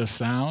the State of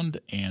Sound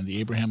and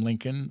the Abraham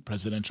Lincoln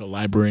Presidential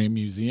Library and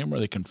Museum, where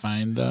they can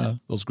find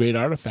those great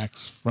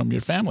artifacts from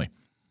your family.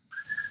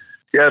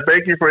 Yeah,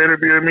 thank you for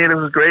interviewing me. This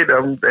is great.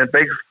 And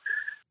thanks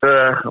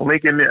to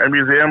Lincoln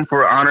Museum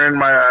for honoring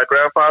my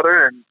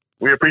grandfather, and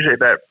we appreciate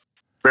that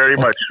very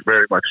much,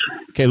 very much.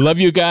 Okay, love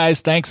you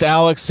guys. Thanks,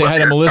 Alex. Say hi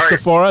to Melissa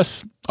for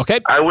us. Okay?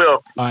 I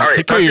will. All right,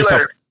 take care of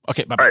yourself.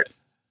 Okay, bye-bye. All right,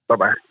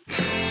 bye-bye.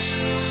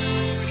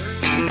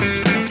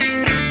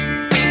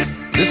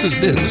 This has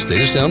been the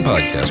State of Sound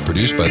podcast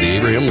produced by the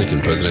Abraham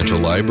Lincoln Presidential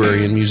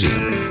Library and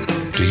Museum.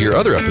 To hear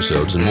other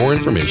episodes and more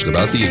information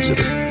about the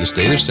exhibit, The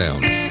State of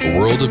Sound, A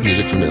World of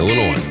Music from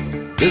Illinois,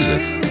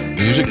 visit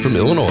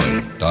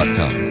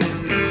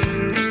musicfromillinois.com.